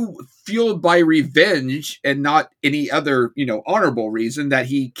too fueled by revenge and not any other, honorable reason, that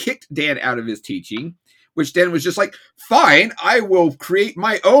he kicked Dan out of his teaching, which Dan was just like, fine, I will create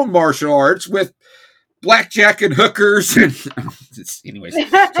my own martial arts with blackjack and hookers. And anyways,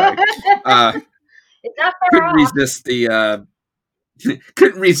 sorry. It's not far off.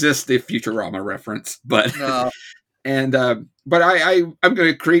 Couldn't resist the Futurama reference, but No. and but I'm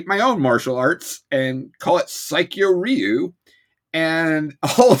going to create my own martial arts and call it Saikyo Ryu. And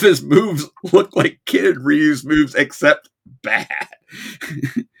all of his moves look like Kid Ryu's moves, except bad.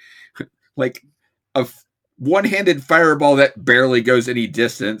 Like a one-handed fireball that barely goes any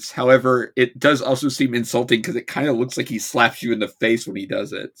distance. However, it does also seem insulting because it kind of looks like he slaps you in the face when he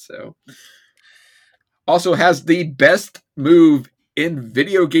does it. So, also has the best move in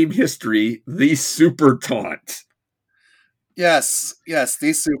video game history, the Super Taunt. Yes,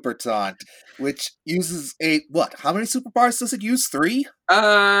 the Super Taunt, which uses how many super bars does it use? 3?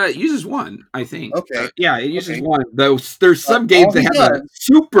 It uses 1, I think. Okay. Yeah, it uses Okay. 1. Though there's some games that have a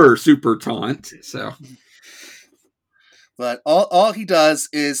super taunt. So, but all he does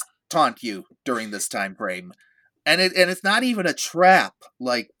is taunt you during this time frame, and it's not even a trap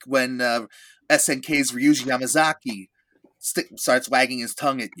like when SNK's Ryuji Yamazaki starts wagging his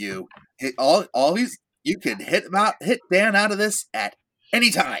tongue at you. You can hit Dan out of this at any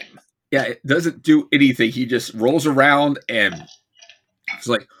time. Yeah, it doesn't do anything. He just rolls around and it's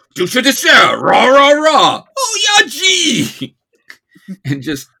like, rah, rah, rah, oh, yeah, gee! And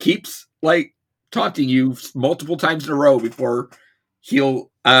just keeps, taunting you multiple times in a row before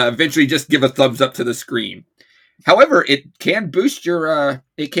he'll eventually just give a thumbs up to the screen. However, it can boost your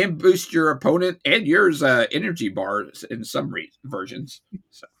opponent and yours energy bars in some versions.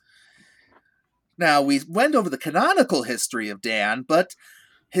 So. Now, we went over the canonical history of Dan, but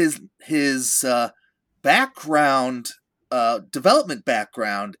his background, development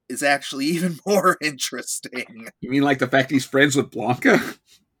background, is actually even more interesting. You mean like the fact he's friends with Blanca?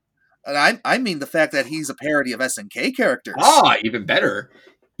 And I mean the fact that he's a parody of SNK characters. Ah, even better.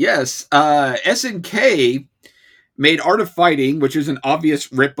 Yes, SNK made Art of Fighting, which is an obvious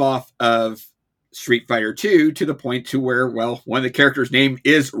ripoff of Street Fighter 2, to the point to where, one of the characters' name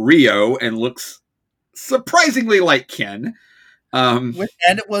is Ryo and looks surprisingly like Ken. And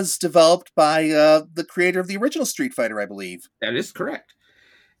it was developed by the creator of the original Street Fighter, I believe. That is correct.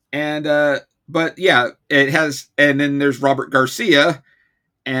 And but yeah, it has. And then there's Robert Garcia,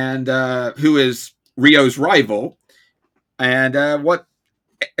 and who is Ryo's rival. And what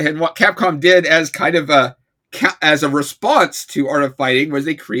Capcom did as kind of as a response to Art of Fighting was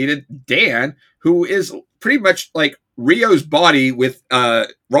they created Dan, who is pretty much like Ryo's body with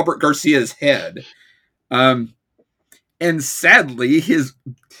Robert Garcia's head. And sadly,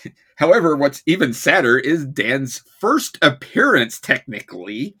 however, what's even sadder is Dan's first appearance,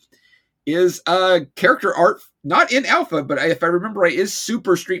 technically, is character art, not in Alpha, but if I remember right, is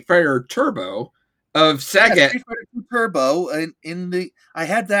Super Street Fighter Turbo of Sagat. Yeah, Street Fighter 2 Turbo, I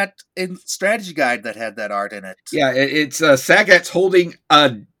had that in Strategy Guide that had that art in it. Yeah, it's Sagat's holding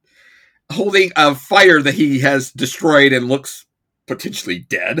a fighter that he has destroyed and looks potentially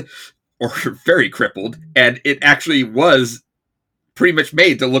dead or very crippled, and it actually was pretty much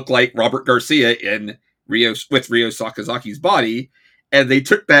made to look like Robert Garcia with Ryo Sakazaki's body, and they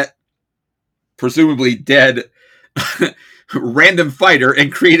took that presumably dead random fighter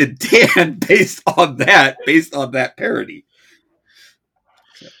and created Dan based on that parody.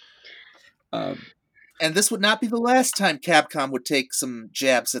 And this would not be the last time Capcom would take some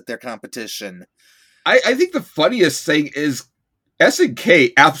jabs at their competition. I think the funniest thing is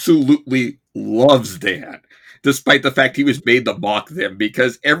SNK absolutely loves Dan, despite the fact he was made to mock them,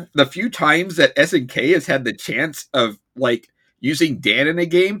 because the few times that SNK has had the chance of using Dan in a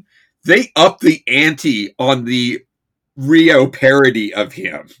game, they up the ante on the Ryo parody of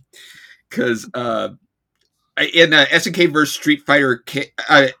him. Because in SNK vs Street Fighter,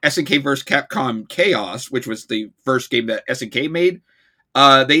 SNK vs Capcom Chaos, which was the first game that SNK made,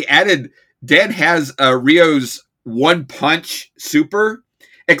 they added Dan has Ryo's one punch super,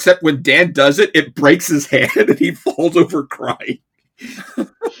 except when Dan does it, it breaks his hand and he falls over crying.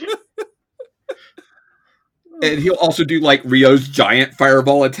 And he'll also do like Ryo's giant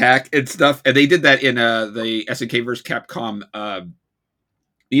fireball attack and stuff. And they did that in the SNK vs Capcom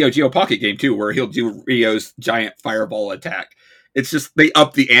Neo Geo Pocket game too, where he'll do Ryo's giant fireball attack. It's just they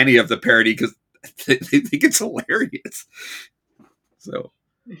up the ante of the parody because they think it's hilarious. So,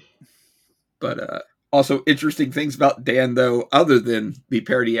 but also interesting things about Dan though, other than the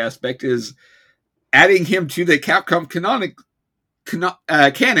parody aspect, is adding him to the Capcom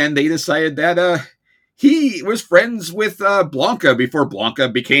canon. They decided that he was friends with Blanca before Blanca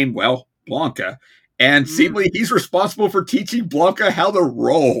became, well, Blanca. And seemingly he's responsible for teaching Blanca how to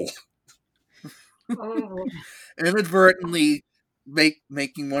roll. Oh. Inadvertently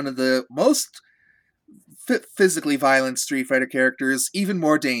making one of the most physically violent Street Fighter characters even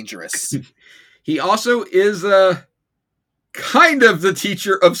more dangerous. He also is kind of the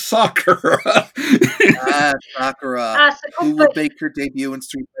teacher of Sakura. Sakura, who will make her debut in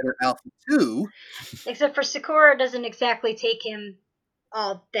Street Fighter Alpha 2. Except for Sakura doesn't exactly take him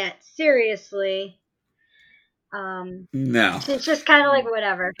all that seriously. No. It's just kind of like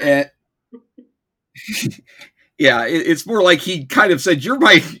whatever. Yeah, it's more like he kind of said, you're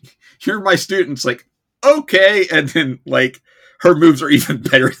my student. It's like, okay. And then like her moves are even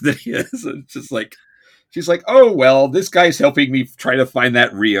better than his. It's just like, she's like, oh, well, this guy's helping me try to find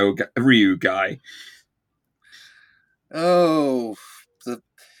that Ryu guy. Oh, the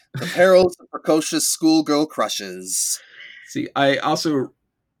perils of precocious schoolgirl crushes. See, I also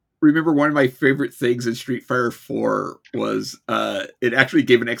remember one of my favorite things in Street Fighter 4 was it actually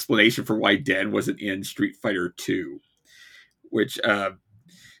gave an explanation for why Dan wasn't in Street Fighter 2, which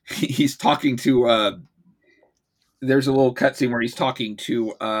he's talking to there's a little cutscene where he's talking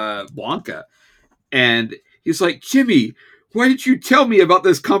to Blanca, and he's like, Jimmy, why didn't you tell me about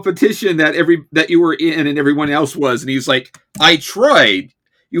this competition that you were in and everyone else was? And he's like, I tried.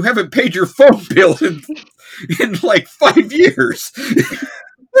 You haven't paid your phone bill in like 5 years.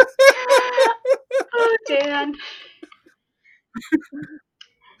 Oh, Dan.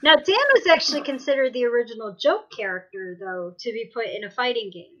 Now, Dan was actually considered the original joke character, though, to be put in a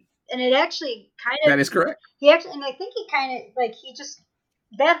fighting game. And it actually kind of... That is correct. And I think he kind of, like,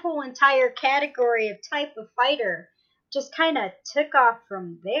 that whole entire category of type of fighter just kind of took off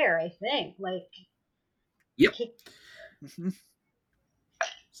from there, I think. Like... Yep.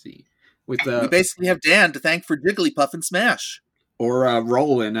 See. We basically have Dan to thank for Jigglypuff and Smash. Or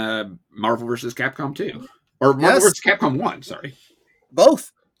Roll in Marvel vs. Capcom 2. Or Marvel vs. Capcom 1, sorry.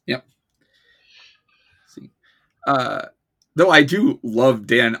 Both. Yep. See. Though I do love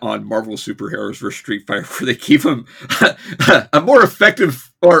Dan on Marvel Superheroes vs. Street Fighter, where they keep him a more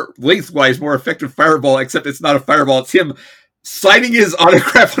effective, or lengthwise more effective fireball, except it's not a fireball, it's him signing his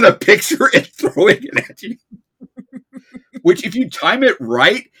autograph on a picture and throwing it at you. Which, if you time it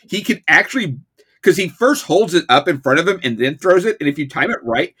right, he can actually... Because he first holds it up in front of him and then throws it. And if you time it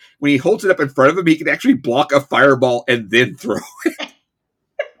right, when he holds it up in front of him, he can actually block a fireball and then throw it.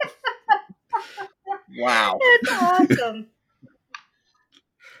 Wow. That's awesome.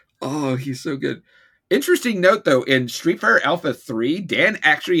 Oh, he's so good. Interesting note, though, in Street Fighter Alpha 3, Dan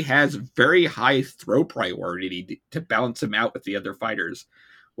actually has very high throw priority to balance him out with the other fighters.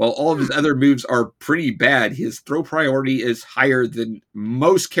 While all of his other moves are pretty bad, his throw priority is higher than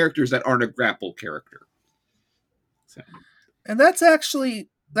most characters that aren't a grapple character. So. And that actually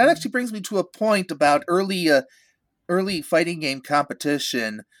brings me to a point about early fighting game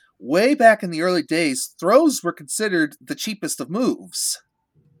competition. Way back in the early days, throws were considered the cheapest of moves.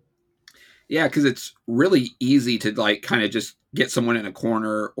 Yeah, because it's really easy to like kind of just get someone in a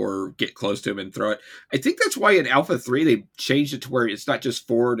corner or get close to him and throw it. I think that's why in Alpha 3 they changed it to where it's not just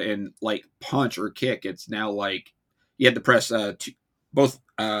forward and like punch or kick. It's now like you had to press both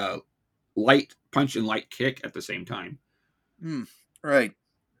light punch and light kick at the same time. Right.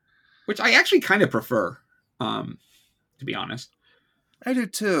 Which I actually kind of prefer, to be honest. I do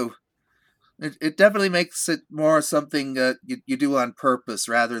too. It definitely makes it more something you do on purpose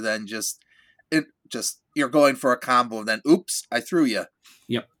rather than just you're going for a combo and then oops, I threw you.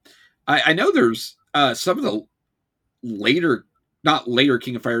 Yep. I know there's some of the not later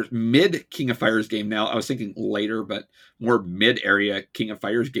King of Fighters, mid King of Fighters game now. I was thinking later, but more mid area King of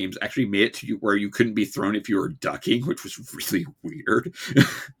Fighters games actually made it to you where you couldn't be thrown if you were ducking, which was really weird.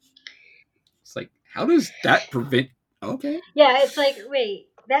 It's like, how does that prevent Okay. Yeah, it's like, wait,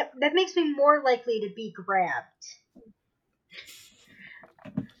 that makes me more likely to be grabbed.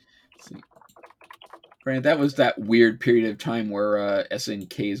 See. Granted, that was that weird period of time where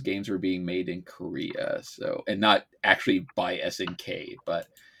SNK's games were being made in Korea, so and not actually by SNK, but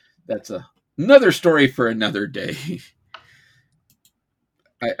that's another story for another day.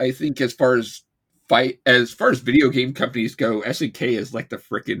 I think as far as video game companies go, SNK is like the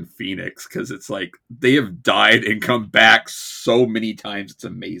freaking phoenix because it's like they have died and come back so many times. It's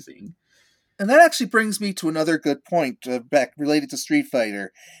amazing. And that actually brings me to another good point back related to Street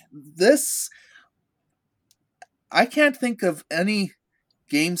Fighter. I can't think of any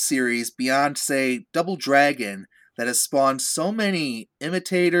game series beyond, say, Double Dragon that has spawned so many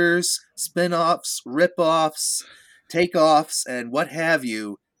imitators, spin-offs, rip-offs, take-offs, and what have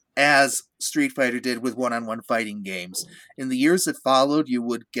you, as Street Fighter did with one-on-one fighting games. In the years that followed, you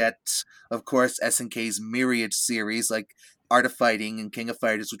would get, of course, SNK's myriad series like Art of Fighting and King of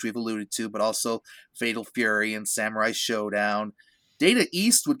Fighters, which we've alluded to, but also Fatal Fury and Samurai Showdown. Data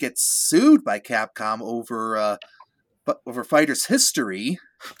East would get sued by Capcom over Fighter's history.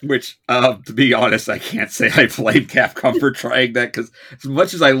 Which, to be honest, I can't say I blame Capcom for trying that because as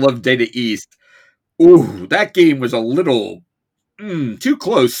much as I love Data East, ooh, that game was a little too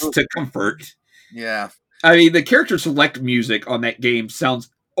close to comfort. Yeah. I mean, the character select music on that game sounds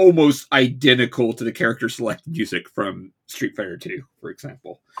almost identical to the character select music from Street Fighter 2, for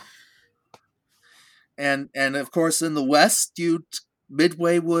example. And of course, in the West,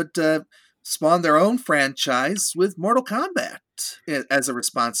 Midway would spawn their own franchise with Mortal Kombat as a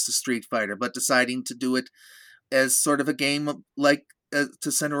response to Street Fighter, but deciding to do it as sort of a game like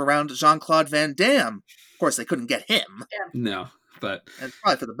to center around Jean-Claude Van Damme. Of course, they couldn't get him. No, but And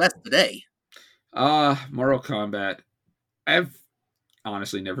probably for the best today. Mortal Kombat. I've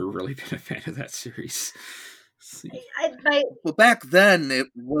honestly never really been a fan of that series. Well, back then it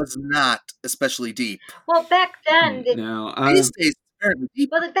was not especially deep. Well, back then, no, these days it's apparently deep.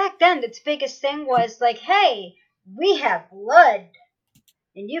 well, back then, its biggest thing was like, hey, we have blood,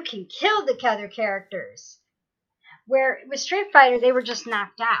 and you can kill the other characters. Where with Street Fighter, they were just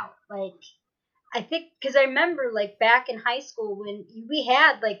knocked out. Like, I think because I remember like back in high school when we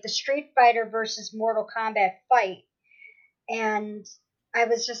had like the Street Fighter versus Mortal Kombat fight, and I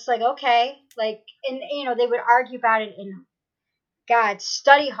was just like, okay, like, and they would argue about it in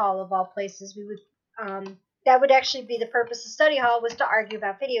study hall of all places. We would that would actually be the purpose of study hall, was to argue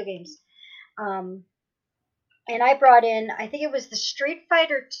about video games. And I brought in, I think it was the Street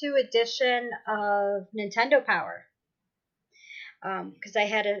Fighter 2 edition of Nintendo Power. Because I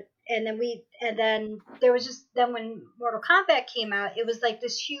had and then there was just, then when Mortal Kombat came out, it was like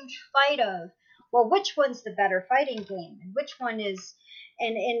this huge fight of, well, which one's the better fighting game, and which one is,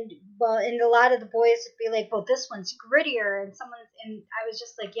 and a lot of the boys would be like, well, this one's grittier, and I was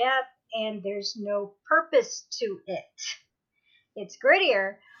just like, yeah, and there's no purpose to it. It's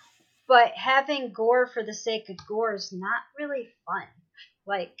grittier, but having gore for the sake of gore is not really fun.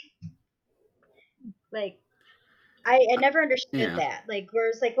 Like I never understood that. Like, where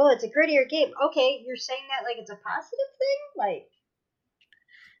it's like, well, it's a grittier game. Okay, you're saying that like it's a positive thing? Like,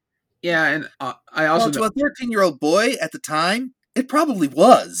 yeah, and I also... Well, to a 13-year-old boy at the time, it probably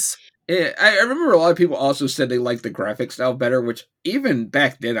was. I remember a lot of people also said they liked the graphic style better, which even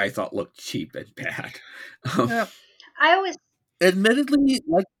back then I thought looked cheap and bad. Yeah. I always... Admittedly,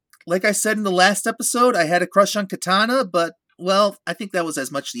 like I said in the last episode, I had a crush on Katana, but, well, I think that was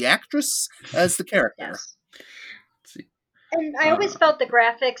as much the actress as the character. Yes. And I always felt the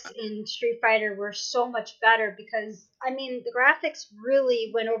graphics in Street Fighter were so much better because, I mean, the graphics really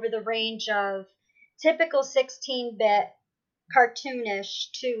went over the range of typical 16-bit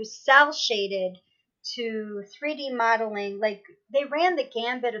cartoonish to cel-shaded to 3D modeling. Like, they ran the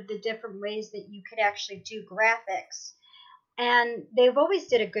gambit of the different ways that you could actually do graphics. And they've always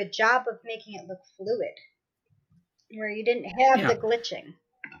did a good job of making it look fluid, where you didn't have the glitching.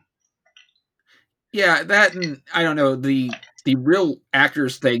 Yeah, that, and I don't know, the real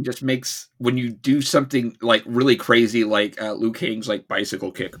actors thing just makes, when you do something like really crazy, like Liu Kang's like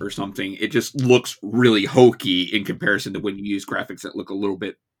bicycle kick or something, it just looks really hokey in comparison to when you use graphics that look a little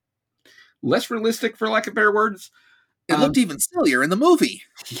bit less realistic, for lack of better words. It looked even sillier in the movie.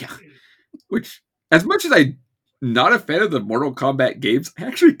 Yeah, which, as much as I'm not a fan of the Mortal Kombat games, I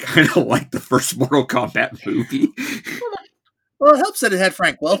actually kind of like the first Mortal Kombat movie. Well, it helps that it had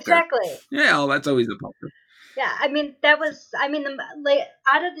Frank Welker. Exactly. Yeah, well, that's always a positive. Yeah, I mean, out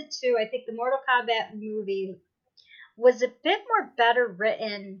of the two, I think the Mortal Kombat movie was a bit more better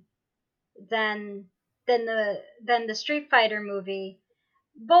written than the Street Fighter movie.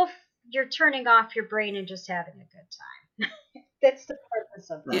 Both you're turning off your brain and just having a good time. That's the purpose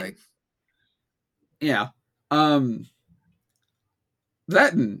of that. Right. Yeah.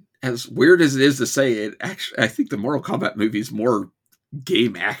 That, and as weird as it is to say it, actually, I think the Mortal Kombat movie is more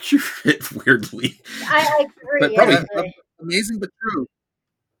game accurate, weirdly. I agree. But probably- actually. Amazing but true.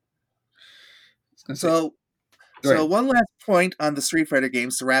 I was gonna say- So, Go so ahead. one last point on the Street Fighter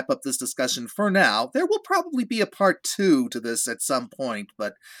games to wrap up this discussion for now. There will probably be a part 2 to this at some point,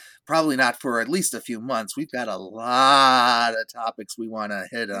 but probably not for at least a few months. We've got a lot of topics we want to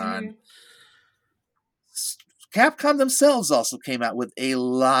hit on. Mhm. Capcom themselves also came out with a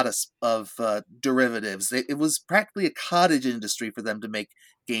lot of derivatives. It was practically a cottage industry for them to make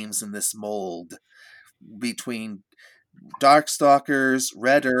games in this mold. Between Darkstalkers,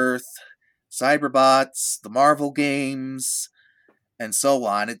 Red Earth, Cyberbots, the Marvel games, and so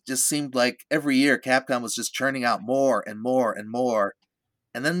on. It just seemed like every year Capcom was just churning out more and more and more.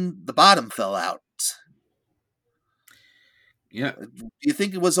 And then the bottom fell out. Yeah. Do you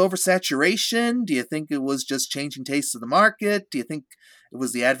think it was oversaturation? Do you think it was just changing tastes of the market? Do you think it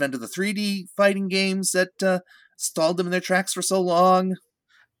was the advent of the 3D fighting games that stalled them in their tracks for so long?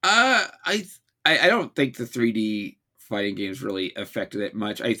 I don't think the 3D fighting games really affected it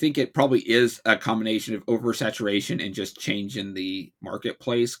much. I think it probably is a combination of oversaturation and just change in the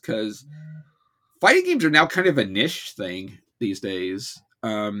marketplace, because fighting games are now kind of a niche thing these days.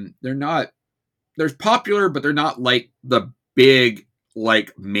 They're popular, but they're not like the big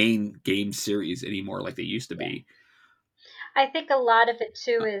main game series anymore like they used to be. I think a lot of it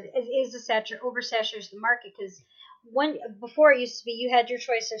too is the oversaturates the market, because before it used to be you had your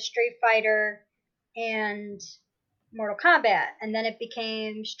choice of Street Fighter and Mortal Kombat, and then it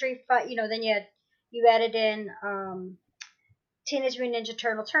became Street Fight. Then you added in Teenage Mutant Ninja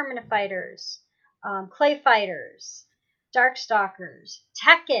Turtle Tournament Fighters, Clay Fighters, Darkstalkers,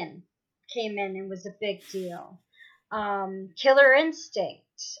 Tekken came in and was a big deal. Killer Instinct,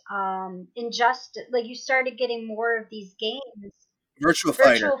 Injustice. Like, you started getting more of these games. Virtual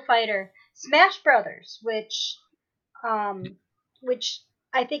Fighter. Fighter, Smash Brothers, which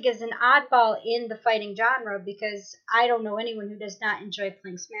I think is an oddball in the fighting genre, because I don't know anyone who does not enjoy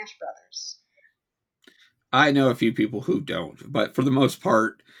playing Smash Brothers. I know a few people who don't, but for the most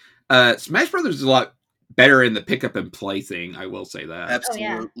part, Smash Brothers is a lot better in the pick up and play thing. I will say that.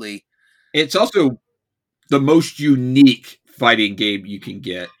 Absolutely. It's also the most unique fighting game you can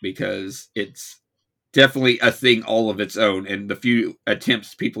get, because it's definitely a thing all of its own, and the few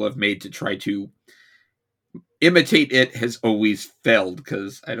attempts people have made to try to imitate it has always failed,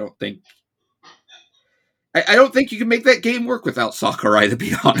 because I don't think you can make that game work without Sakurai, to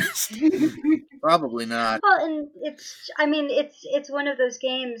be honest. Probably not. Well, and it's one of those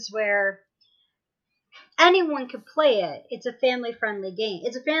games where anyone could play it. It's a family-friendly game.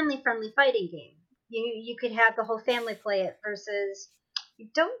 It's a family-friendly fighting game. You could have the whole family play it, versus you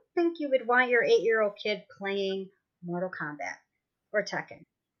don't think you would want your 8-year-old kid playing Mortal Kombat or Tekken.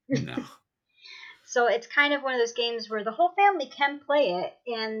 No. So it's kind of one of those games where the whole family can play it,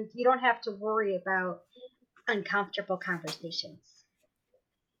 and you don't have to worry about uncomfortable conversations.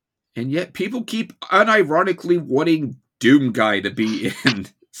 And yet people keep unironically wanting Doom Guy to be in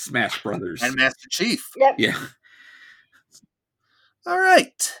Smash Brothers. And Master Chief. Yep. Yeah. All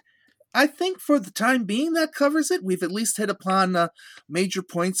right. I think for the time being that covers it. We've at least hit upon major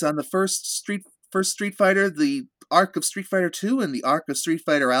points on the first Street Fighter, the arc of Street Fighter 2, and the arc of Street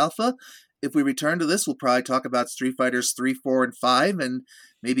Fighter Alpha. If we return to this, we'll probably talk about Street Fighters 3, 4, and 5, and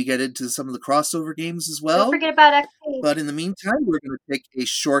maybe get into some of the crossover games as well. Don't forget about XP. But in the meantime, we're going to take a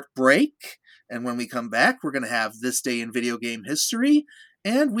short break, and when we come back, we're going to have This Day in Video Game History,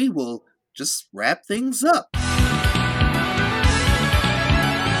 and we will just wrap things up.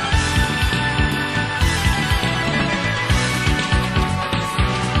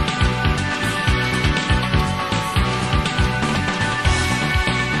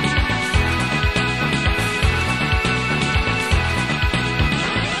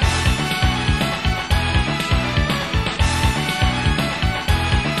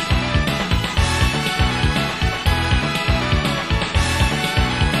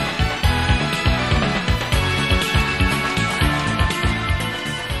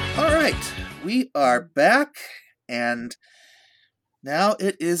 We are back, and now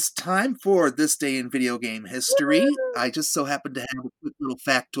it is time for This Day in Video Game History. I just so happen to have a quick little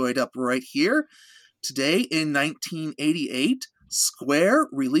factoid up right here. Today, in 1988, Square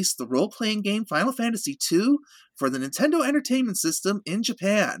released the role-playing game Final Fantasy II for the Nintendo Entertainment System in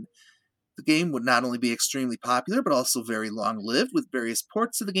Japan. The game would not only be extremely popular, but also very long-lived, with various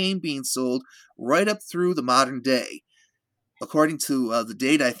ports of the game being sold right up through the modern day. according to the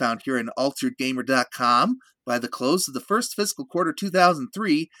data I found here in alteredgamer.com, by the close of the first fiscal quarter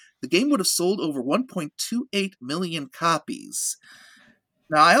 2003, the game would have sold over 1.28 million copies.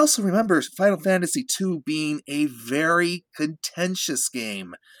 Now, I also remember Final Fantasy II being a very contentious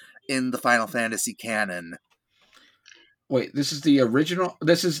game in the Final Fantasy canon. Wait, this is the original?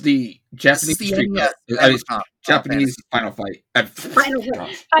 This is the Japanese the Street NES Fighter. Japanese Final Fight. Final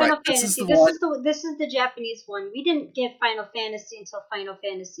Right, this is Fantasy. the This is the Japanese one. We didn't get Final Fantasy until Final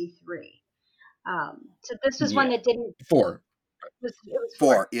Fantasy 3. So this was one that didn't. 4. It was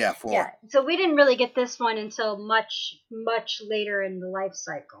 4. Yeah, 4. Yeah. So we didn't really get this one until much later in the life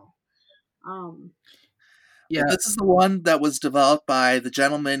cycle. Yeah, This is the one that was developed by the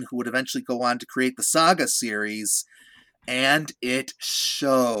gentleman who would eventually go on to create the Saga series, and it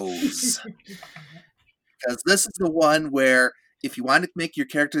shows. Because this is the one where if you want to make your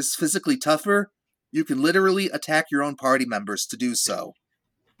characters physically tougher, you can literally attack your own party members to do so.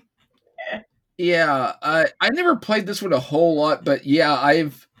 yeah. I never played this one a whole lot, but yeah,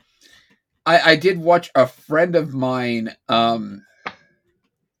 I did watch a friend of mine. Let's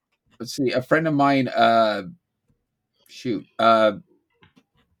see, a friend of mine. A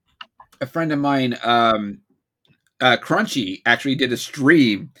friend of mine. Crunchy actually did a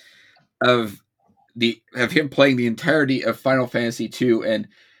stream of him playing the entirety of Final Fantasy II, and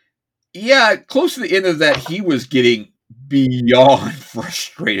yeah, close to the end of that, he was getting beyond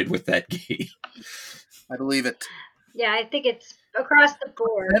frustrated with that game. I believe it. Yeah, I think it's across the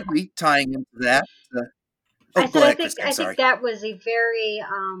board. Evidently, tying into that. I go ahead, Christine, I sorry. think that was a very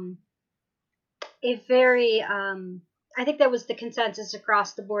I think that was the consensus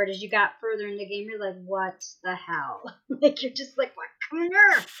across the board. As you got further in the game, you're like, what the hell? Like, you're just like, what? Come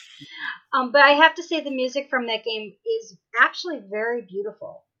here. But I have to say the music from that game is actually very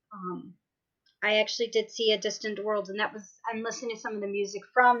beautiful. I actually did see A Distant World, and I'm listening to some of the music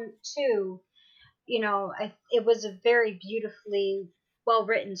from 2. You know, it was a very beautifully well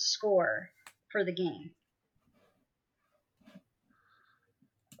written score for the game.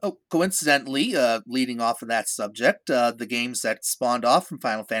 Oh, coincidentally, leading off of that subject, the games that spawned off from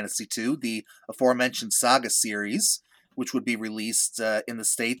Final Fantasy II, the aforementioned Saga series, which would be released in the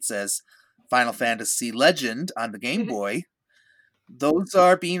States as Final Fantasy Legend on the Game Boy, those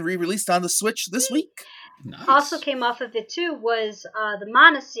are being re-released on the Switch this week. Nice. Also came off of it too was the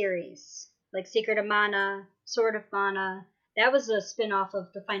Mana series, like Secret of Mana, Sword of Mana. That was a spin-off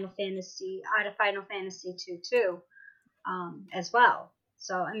of the Final Fantasy, out of Final Fantasy 2 too, as well.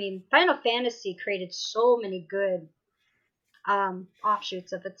 So, I mean, Final Fantasy created so many good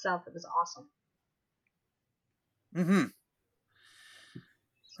offshoots of itself. It was awesome.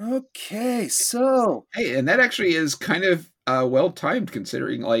 Okay, so... Hey, and that actually is kind of well-timed,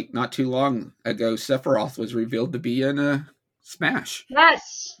 considering, like, not too long ago, Sephiroth was revealed to be in Smash.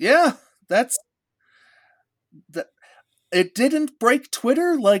 Yes! Yeah, that's... It didn't break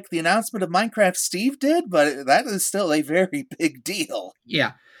Twitter like the announcement of Minecraft Steve did, but that is still a very big deal.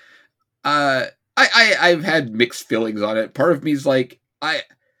 Yeah. I've had mixed feelings on it. Part of me is like,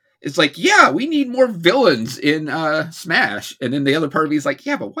 it's like, yeah, we need more villains in Smash. And then the other part of me is like,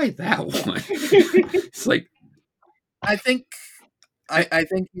 yeah, but why that one? It's like, I think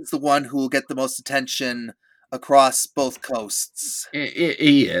he's the one who will get the most attention across both coasts.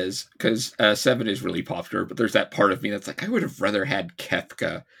 He is, because 7 is really popular, but there's that part of me that's like, I would have rather had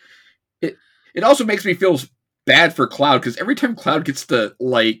Kefka. It also makes me feel bad for Cloud, because every time Cloud gets to,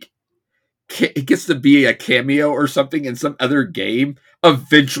 like, it gets to be a cameo or something in some other game,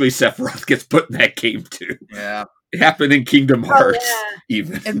 eventually Sephiroth gets put in that game too. Yeah. It happened in Kingdom Hearts,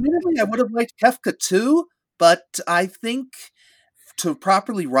 even. Admittedly, I would have liked Kefka too, but I think to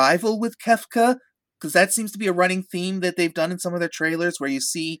properly rival with Kefka, because that seems to be a running theme that they've done in some of their trailers, where you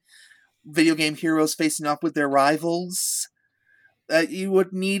see video game heroes facing off with their rivals, you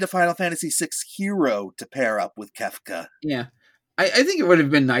would need a Final Fantasy VI hero to pair up with Kefka. Yeah. I think it would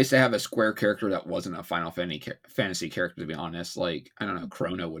have been nice to have a Square character that wasn't a Final Fantasy character, to be honest. Like, I don't know,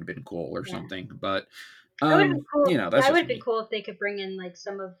 Chrono would have been cool or something, but... cool. You know, that's that would be cool if they could bring in like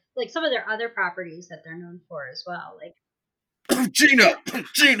some of their other properties that they're known for as well, like Gino.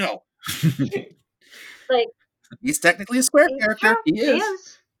 Like, he's technically a Square character. He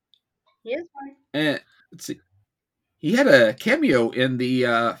is one. Let's see. He had a cameo in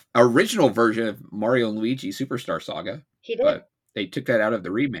the original version of Mario and Luigi Superstar Saga. He did. But they took that out of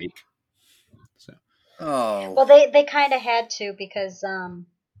the remake. So. Oh. Well, they kind of had to, because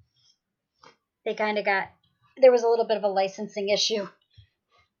they kind of there was a little bit of a licensing issue.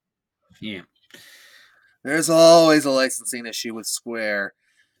 Yeah. There's always a licensing issue with Square.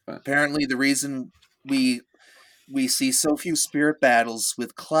 Apparently, the reason we we see so few spirit battles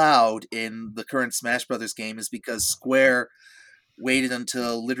with Cloud in the current Smash Brothers game is because Square waited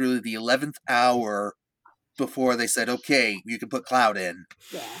until literally the 11th hour before they said, okay, you can put Cloud in.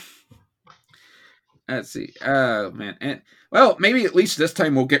 Yeah. Let's see. Oh, man. And, well, maybe at least this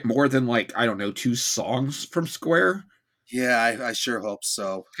time we'll get more than, like, I don't know, 2 songs from Square. Yeah, I sure hope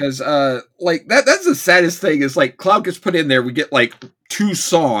so. Because, like, that's the saddest thing is, like, Cloud gets put in there, we get, like, 2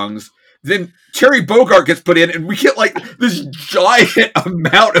 songs, then Terry Bogard gets put in, and we get, like, this giant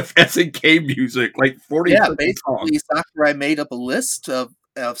amount of SNK music, like 40 Yeah, songs. basically, Sakurai made up a list of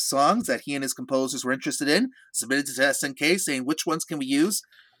songs that he and his composers were interested in, submitted to SNK, saying, which ones can we use?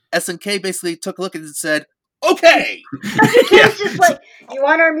 SNK basically took a look and said, okay! It's just like, you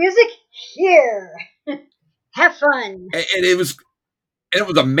want our music? Here! Have fun! And it was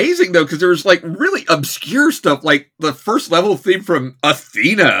amazing, though, because there was, like, really obscure stuff, like the first level theme from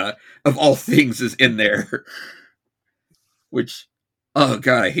Athena, of all things, is in there. Which, oh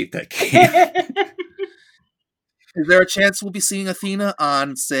god, I hate that game. Is there a chance we'll be seeing Athena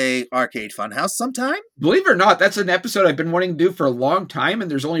on, say, Arcade Funhouse sometime? Believe it or not, that's an episode I've been wanting to do for a long time, and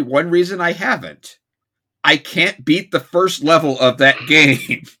there's only one reason I haven't. I can't beat the first level of that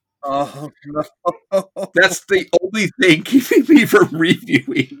game. Oh, no. That's the only thing keeping me from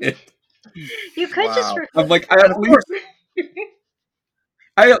reviewing it. You could just... I'm like,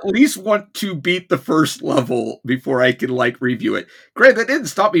 I at least want to beat the first level before I can, like, review it. Granted, that didn't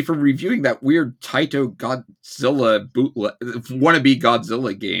stop me from reviewing that weird Taito Godzilla wannabe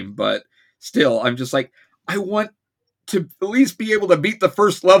Godzilla game, but still, I'm just like, I want to at least be able to beat the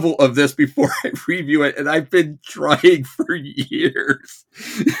first level of this before I review it, and I've been trying for years.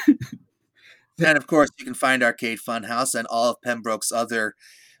 And of course, you can find Arcade Funhouse and all of Pembroke's other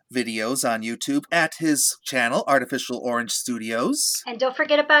videos on YouTube at his channel, Artificial Orange Studios. And don't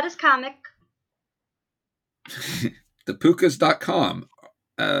forget about his comic. ThePukas.com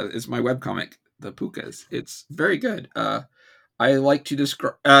is my webcomic, The Pukas. It's very good. I like to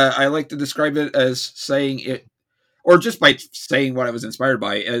describe it as saying it, or just by saying what I was inspired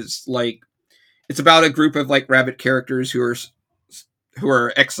by, as like it's about a group of like rabbit characters who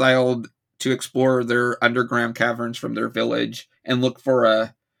are exiled to explore their underground caverns from their village and look for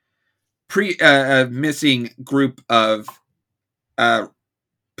a missing group of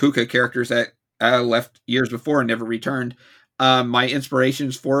Puka characters that left years before and never returned. My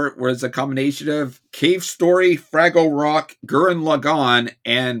inspirations for it was a combination of Cave Story, Fraggle Rock, Gurren Lagann,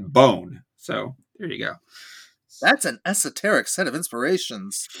 and Bone. So there you go. That's an esoteric set of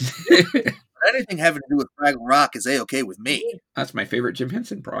inspirations. Anything having to do with Fraggle Rock is A-okay with me. That's my favorite Jim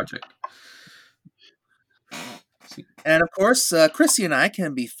Henson project. And of course, Chrissy and I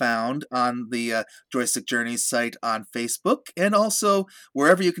can be found on the Joystick Journeys site on Facebook, and also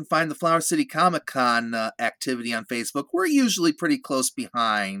wherever you can find the Flower City Comic Con activity on Facebook. We're usually pretty close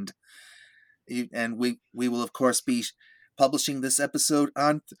behind. And we will, of course, be publishing this episode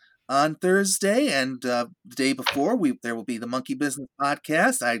on Thursday, and the day before, there will be the Monkey Business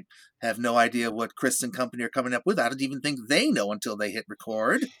Podcast. I have no idea what Chris and company are coming up with. I don't even think they know until they hit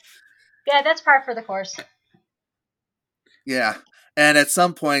record. Yeah, that's par for the course. Yeah, and at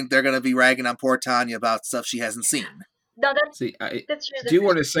some point, they're going to be ragging on poor Tanya about stuff she hasn't seen. No, that's true. Do you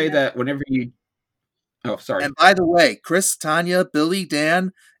want to say that whenever you... Oh, sorry. And by the way, Chris, Tanya, Billy,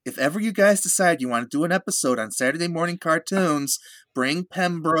 Dan, if ever you guys decide you want to do an episode on Saturday morning cartoons, bring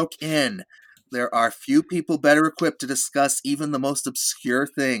Pembroke in. There are few people better equipped to discuss even the most obscure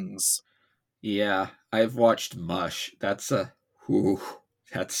things. Yeah, I've watched Mush. That's one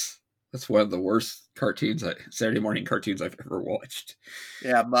of the worst Saturday morning cartoons I've ever watched.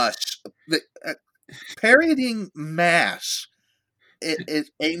 Yeah, Mush. Parodying MASH. It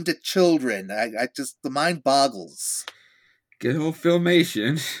aimed at children. I just, the mind boggles. Good old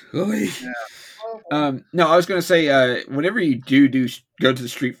Filmation. Yeah. No, I was going to say, whenever you do go to the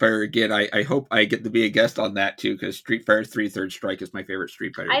Street Fighter again, I hope I get to be a guest on that too, because Street Fighter 3 Third Strike is my favorite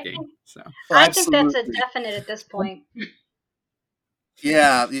Street Fighter game. So I think that's a definite at this point.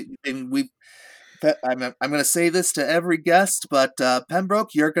 Yeah, and I'm going to say this to every guest, but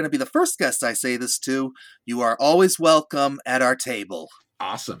Pembroke, you're going to be the first guest I say this to. You are always welcome at our table.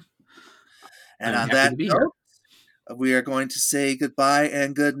 Awesome. And on that note, we are going to say goodbye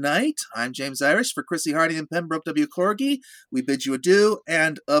and good night. I'm James Irish for Chrissy Harding and Pembroke W. Corgi. We bid you adieu,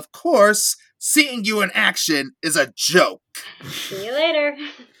 and of course, seeing you in action is a joke. See you later.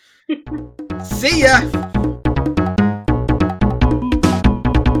 See ya!